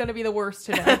phone is going to be the worst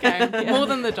today. Okay. More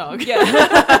than the dog. Yeah.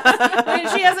 I mean,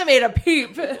 she hasn't made a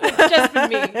peep. It's just been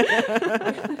me.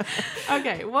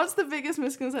 Okay. What's the biggest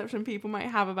misconception people might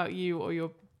have about you or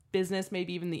your business,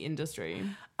 maybe even the industry?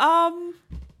 I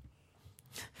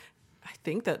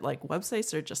think that like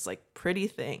websites are just like pretty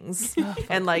things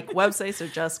and like websites are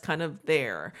just kind of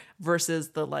there, versus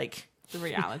the like The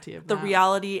reality of the that.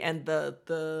 reality and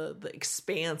the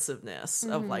expansiveness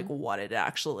of like what it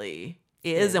actually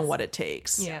is and what it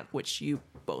takes. Yeah. Which you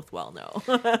both well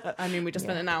know. I mean, we just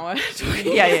spent an hour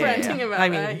talking, yeah. ranting about I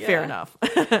mean, that, fair yeah. enough.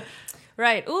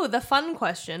 Right. Ooh, the fun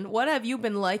question. What have you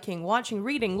been liking, watching,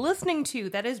 reading, listening to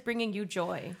that is bringing you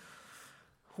joy?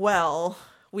 Well,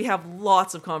 we have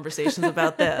lots of conversations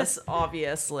about this,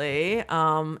 obviously.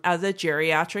 As a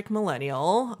geriatric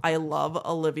millennial, I love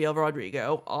Olivia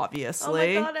Rodrigo,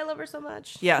 obviously. Oh my God, I love her so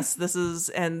much. Yes,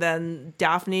 and then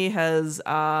Daphne has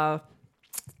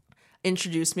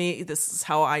introduced me. This is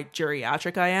how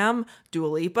geriatric I am. Dua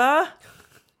Lipa.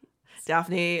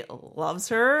 Daphne loves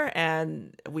her,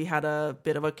 and we had a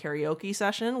bit of a karaoke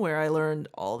session where I learned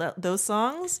all those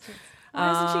songs.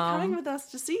 Why isn't she coming with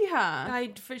us to see her?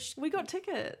 We We got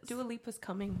tickets. Dua Lipa's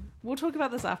coming. We'll talk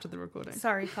about this after the recording.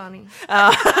 Sorry, Connie.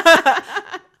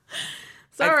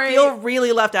 Sorry. I feel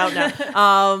really left out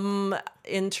now.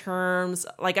 In terms,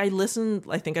 like I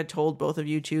think I told both of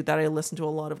you too that I listen to a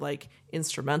lot of like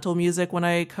instrumental music when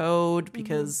I code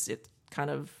because it kind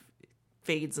of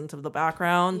fades into the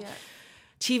background. Yeah.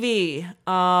 TV.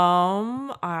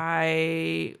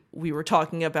 We were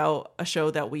talking about a show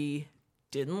that we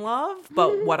didn't love,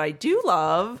 but what I do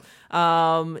love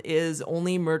is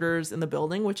Only Murders in the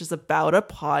Building, which is about a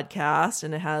podcast,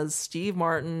 and it has Steve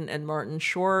Martin and Martin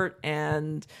Short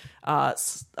and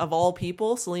of all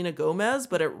people, Selena Gomez,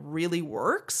 but it really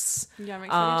works. Yeah, I'm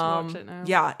excited to watch it now.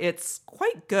 Yeah, it's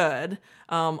quite good.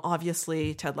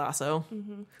 Obviously Ted Lasso.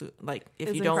 Who, like if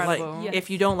It's you don't incredible. like Yes. if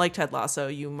you don't like Ted Lasso,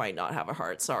 you might not have a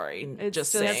heart. Sorry. It's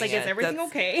Just just- saying. it's like, is everything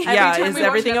okay? Yeah, Every time is we watch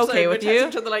everything an episode, okay we with text you?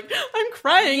 each other like, I'm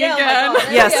crying Yeah, oh my again.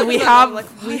 God. Yes, Every we episode, have I'm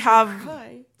like, we have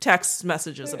Hi. text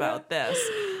messages about this.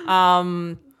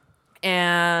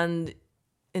 And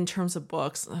in terms of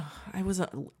books, I was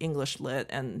an English lit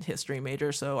and history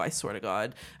major, so I swear to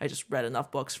God, I just read enough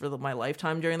books for my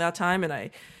lifetime during that time, and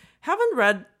I haven't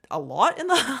read a lot in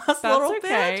the last That's little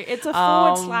okay. bit. It's a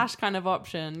forward / kind of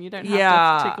option. You don't have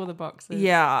yeah. to tick all the boxes.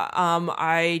 Yeah,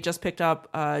 I just picked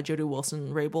up Jodie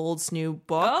Wilson-Raybould's new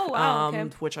book, Oh, wow, okay.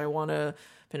 which I want to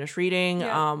finish reading.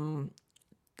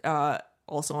 Yeah.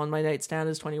 Also on my nightstand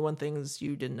is 21 Things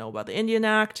You Didn't Know About the Indian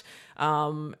Act.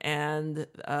 And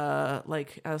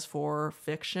like as for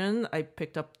fiction, I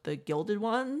picked up The Gilded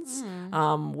Ones,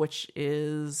 which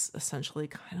is essentially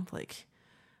kind of like,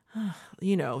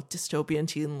 dystopian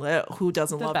teen lit. Who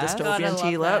doesn't The love best. dystopian Gotta love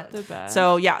teen lit? that. The best.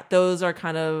 So yeah, those are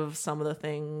kind of some of the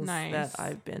things Nice. that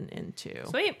I've been into.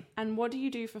 Sweet. And what do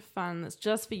you do for fun that's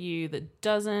just for you that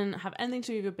doesn't have anything to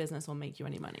do with your business or make you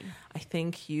any money? I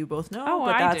think you both know, Oh,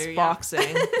 but I that's do, yeah.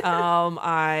 boxing.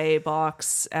 I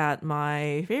box at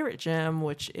my favorite gym,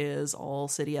 which is All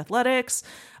City Athletics.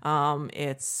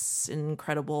 It's an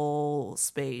incredible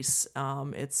space.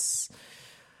 It's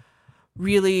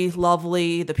really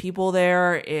lovely. The people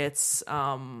there, it's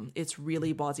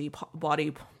really body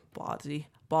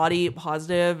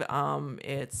positive.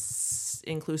 It's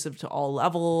inclusive to all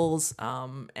levels.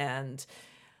 And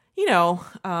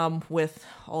with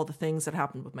all the things that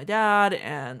happened with my dad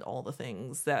and all the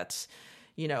things that,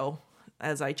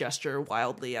 as I gesture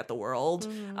wildly at the world,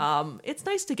 it's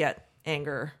nice to get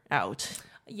anger out.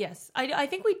 Yes. I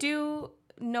think we do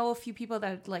know a few people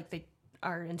that they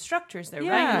are instructors there,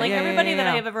 Yeah, right? Like yeah, everybody that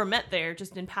yeah. I have ever met there,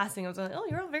 just in passing, I was like, oh,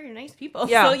 you're all very nice people.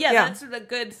 Yeah, So yeah, yeah. that's a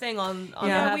good thing on Yeah.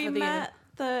 behalf We of the met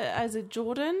is it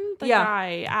Jordan, the Yeah.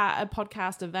 guy at a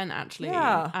podcast event actually.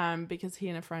 Yeah. Because he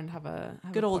and a friend have a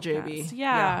Good old podcast. JB.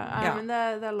 Yeah. Yeah. And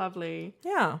they're lovely.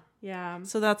 Yeah. Yeah.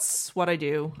 So that's what I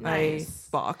do. Nice.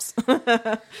 I box.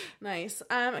 Nice.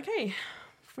 Okay.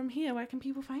 From here, where can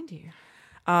people find you?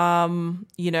 Kind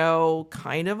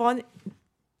of on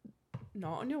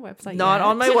Not on your website. not yet.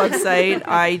 on my website.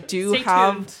 I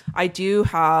Stay do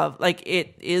have like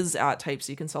it is at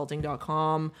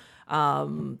typecconsulting.com.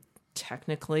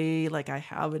 Technically, like I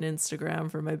have an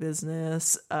Instagram for my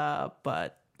business,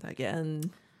 but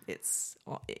again, it's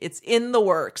in the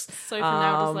works. So from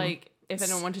now, just like if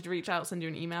anyone wanted to reach out, send you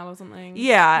an email or something.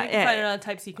 Yeah, You can find it on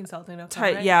typecconsulting.com,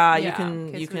 right? yeah, you Yeah. can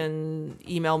Okay, you sweet. can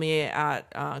email me at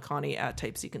Connie at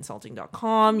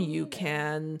typecconsulting.com. You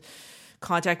can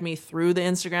contact me through the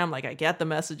Instagram. Like I get the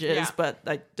messages, Yeah. but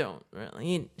I don't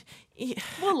really.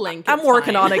 We'll link. I'm it's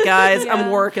working fine. on it, guys. Yeah.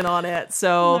 I'm working on it.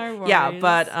 So No yeah, worries.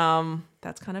 but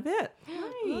that's kind of it.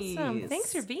 Awesome.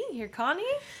 Thanks for being here, Connie.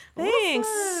 Thanks,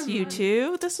 Awesome. you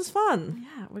two. This was fun.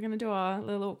 Yeah, we're going to do our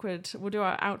little awkward, we'll do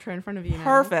our outro in front of you now.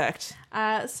 Perfect.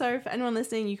 So for anyone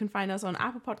listening, you can find us on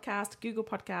Apple Podcast, Google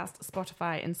Podcast,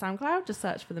 Spotify, and SoundCloud. Just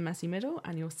search for The Messy Middle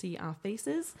and you'll see our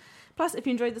faces. Plus, if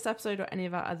you enjoyed this episode or any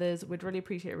of our others, we'd really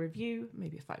appreciate a review,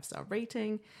 maybe a 5-star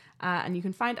rating. And you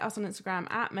can find us on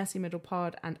Instagram at Messy Middle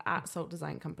Pod and at Salt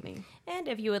Design Company. And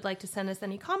if you would like to send us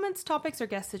any comments, topics, or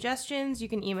guest suggestions, you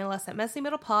can email us at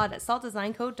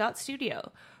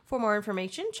messymiddlepod@saltdesignco.studio. For more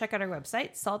information, check out our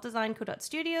website,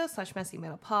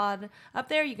 saltdesignco.studio/messymiddlepod. Up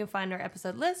there, you can find our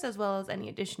episode list as well as any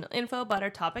additional info about our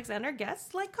topics and our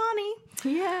guests, like Connie.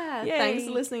 Yeah. Yay. Thanks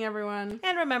for listening, everyone.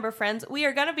 And remember, friends, we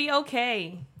are going to be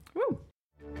okay.